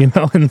swings, you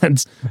know,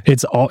 and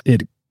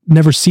it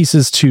never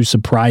ceases to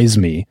surprise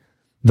me,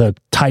 the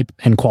type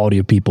and quality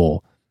of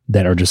people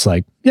that are just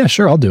like, yeah,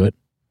 sure, I'll do it.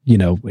 You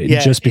know,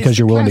 just because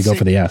you're willing to go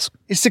for the ask.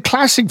 It's the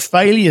classic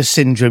failure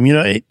syndrome. You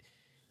know,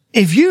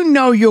 if you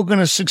know you're going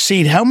to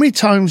succeed, how many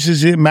times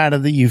does it matter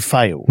that you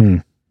fail?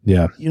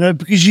 Yeah. You know,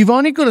 because you've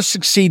only got to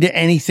succeed at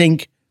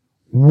anything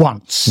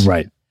once.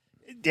 Right.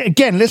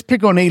 Again, let's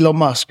pick on Elon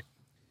Musk.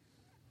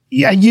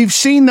 Yeah, you've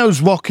seen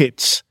those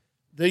rockets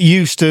that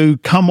used to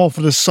come off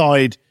of the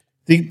side,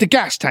 the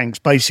gas tanks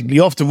basically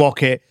off the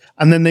rocket,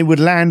 and then they would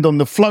land on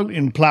the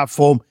floating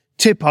platform,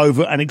 tip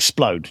over and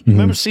explode. You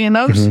remember seeing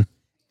those?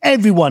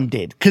 Everyone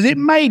did, because it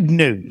made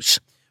news.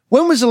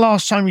 When was the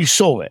last time you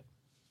saw it?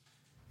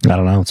 I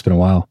don't know. It's been a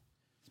while.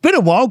 It's been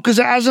a while because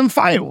it hasn't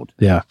failed.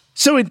 Yeah.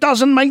 So it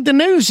doesn't make the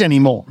news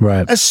anymore.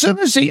 Right. As soon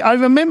as I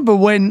remember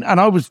when,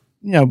 and I was,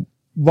 you know,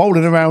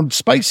 rolling around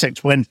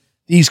SpaceX when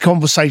these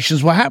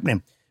conversations were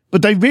happening,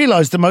 but they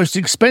realized the most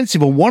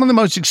expensive, or one of the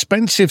most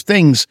expensive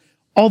things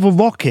of a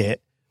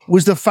rocket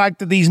was the fact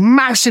that these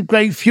massive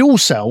great fuel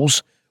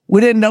cells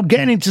would end up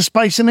getting into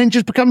space and then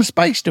just become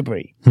space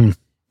debris.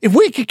 If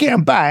we could get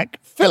them back,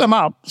 fill them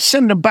up,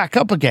 send them back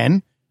up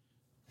again,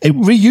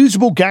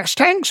 reusable gas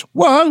tanks,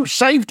 whoa,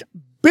 saved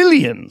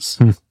billions.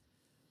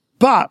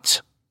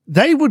 But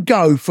they would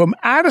go from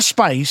outer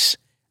space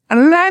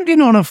and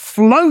landing on a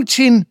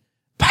floating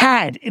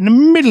pad in the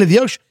middle of the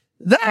ocean.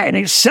 That in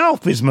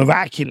itself is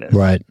miraculous.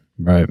 Right.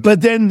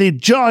 But then the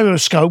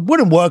gyroscope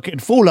wouldn't work,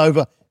 it'd fall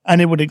over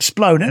and it would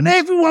explode and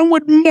everyone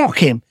would mock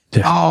him.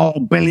 Yeah. Oh,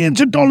 billions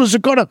of dollars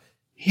have got to.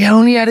 He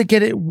only had to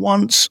get it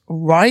once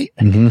right.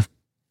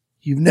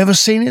 You've never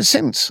seen it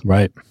since.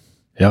 Right.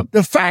 Yep.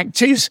 The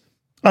fact is,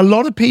 a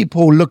lot of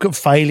people look at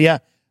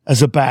failure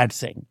as a bad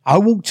thing. I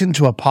walked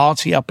into a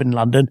party up in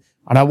London,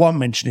 and I won't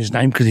mention his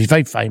name because he's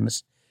very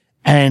famous.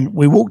 And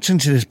we walked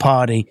into this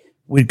party.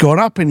 We'd gone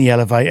up in the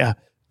elevator.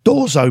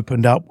 Doors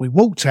opened up. We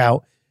walked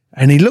out,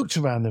 and he looked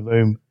around the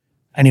room,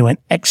 and he went,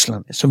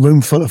 "Excellent. It's a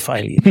room full of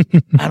failure."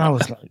 And I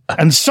was like,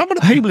 and some of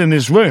the people in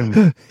this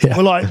room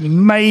were like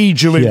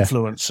major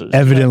influencers.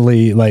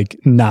 Evidently, like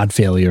not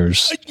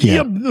failures.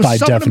 By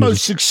some of the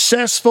most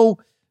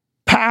successful,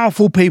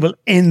 powerful people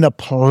in the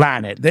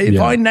planet. If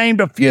I named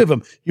a few of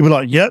them, you were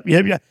like, yep.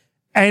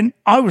 And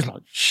I was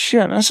like,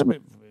 shit, that's a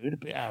bit rude, a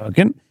bit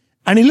arrogant.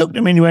 And he looked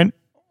at me and he went,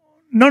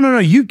 no,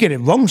 you get it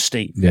wrong,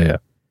 Steve. Yeah.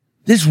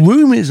 This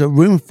room is a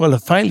room full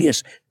of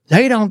failures.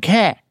 They don't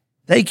care.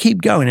 They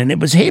keep going. And it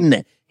was him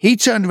that he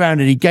turned around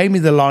and he gave me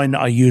the line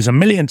that I use a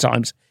million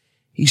times.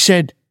 He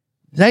said,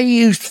 they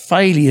used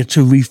failure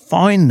to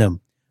refine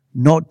them,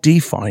 not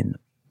define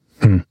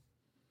them.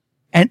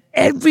 And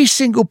every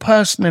single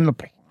person in the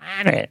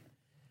planet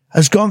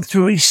has gone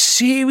through a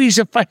series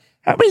of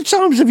How many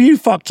times have you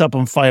fucked up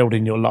and failed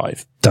in your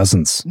life?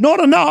 Dozens.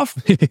 Not enough.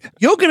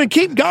 You're going to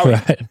keep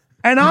going. Right.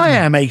 And I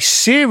am a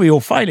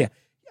serial failure.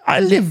 I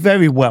live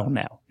very well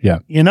now. Yeah.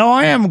 You know,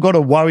 I haven't got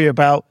to worry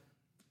about,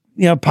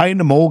 paying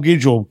the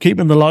mortgage or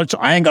keeping the lights.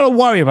 I ain't got to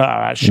worry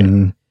about that shit.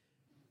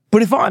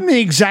 But if I'm the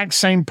exact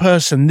same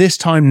person this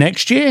time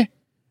next year,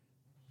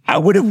 I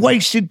would have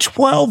wasted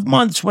 12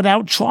 months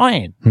without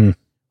trying.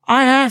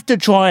 I have to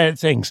try at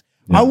things.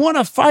 Yeah. I want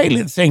to fail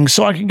at things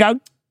so I can go,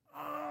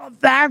 oh,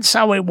 that's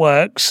how it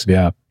works.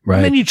 Yeah, right.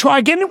 And then you try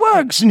again, it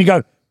works. And you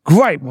go,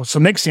 great, what's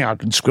the next thing I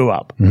can screw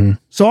up?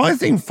 So I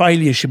think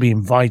failure should be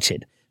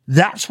invited.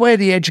 That's where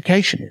the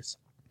education is.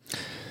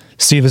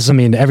 Steve,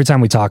 every time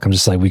we talk, I'm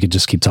just like, we could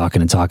just keep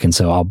talking and talking.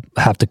 So I'll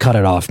have to cut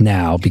it off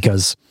now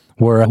because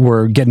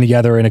we're getting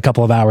together in a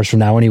couple of hours from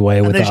now anyway.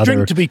 And there's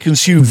drink to be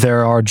consumed.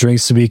 There are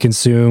drinks to be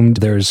consumed.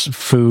 There's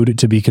food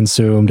to be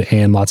consumed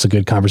and lots of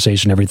good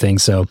conversation, everything.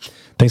 So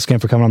thanks again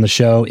for coming on the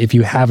show. If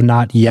you have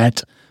not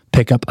yet,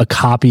 pick up a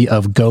copy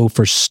of Go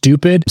for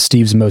Stupid,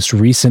 Steve's most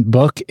recent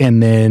book,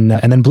 and then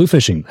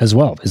Bluefishing as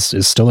well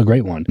is still a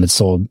great one. It's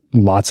sold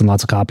lots and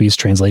lots of copies,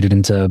 translated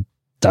into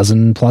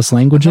dozen plus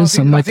languages,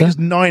 something like that. I think it's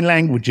 9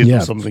 languages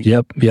or something.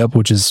 Yep,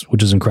 which is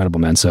incredible,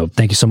 man. So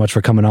thank you so much for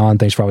coming on.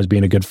 Thanks for always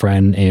being a good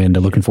friend, and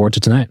looking forward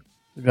to tonight.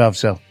 Look out,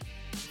 yourself.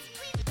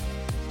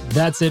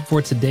 That's it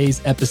for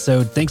today's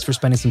episode. Thanks for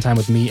spending some time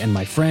with me and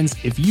my friends.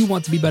 If you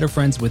want to be better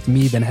friends with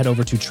me, then head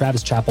over to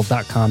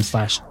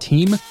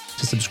travischappell.com/team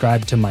to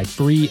subscribe to my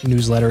free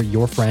newsletter,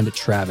 Your Friend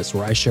Travis,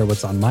 where I share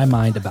what's on my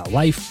mind about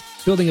life,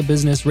 building a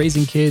business,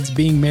 raising kids,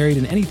 being married,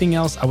 and anything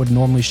else I would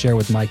normally share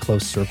with my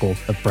close circle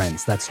of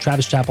friends. That's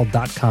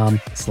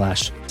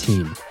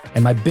travischappell.com/team.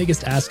 And my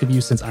biggest ask of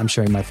you, since I'm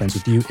sharing my friends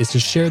with you, is to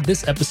share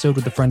this episode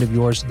with a friend of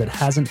yours that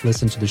hasn't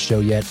listened to the show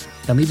yet,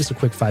 and leave us a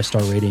quick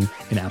 5-star rating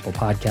in Apple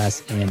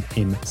Podcasts and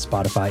in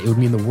Spotify. It would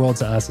mean the world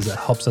to us as it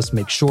helps us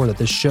make sure that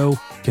this show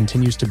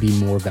continues to be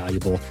more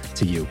valuable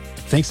to you.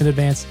 Thanks in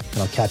advance,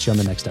 and I'll catch you on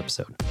the next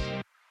episode.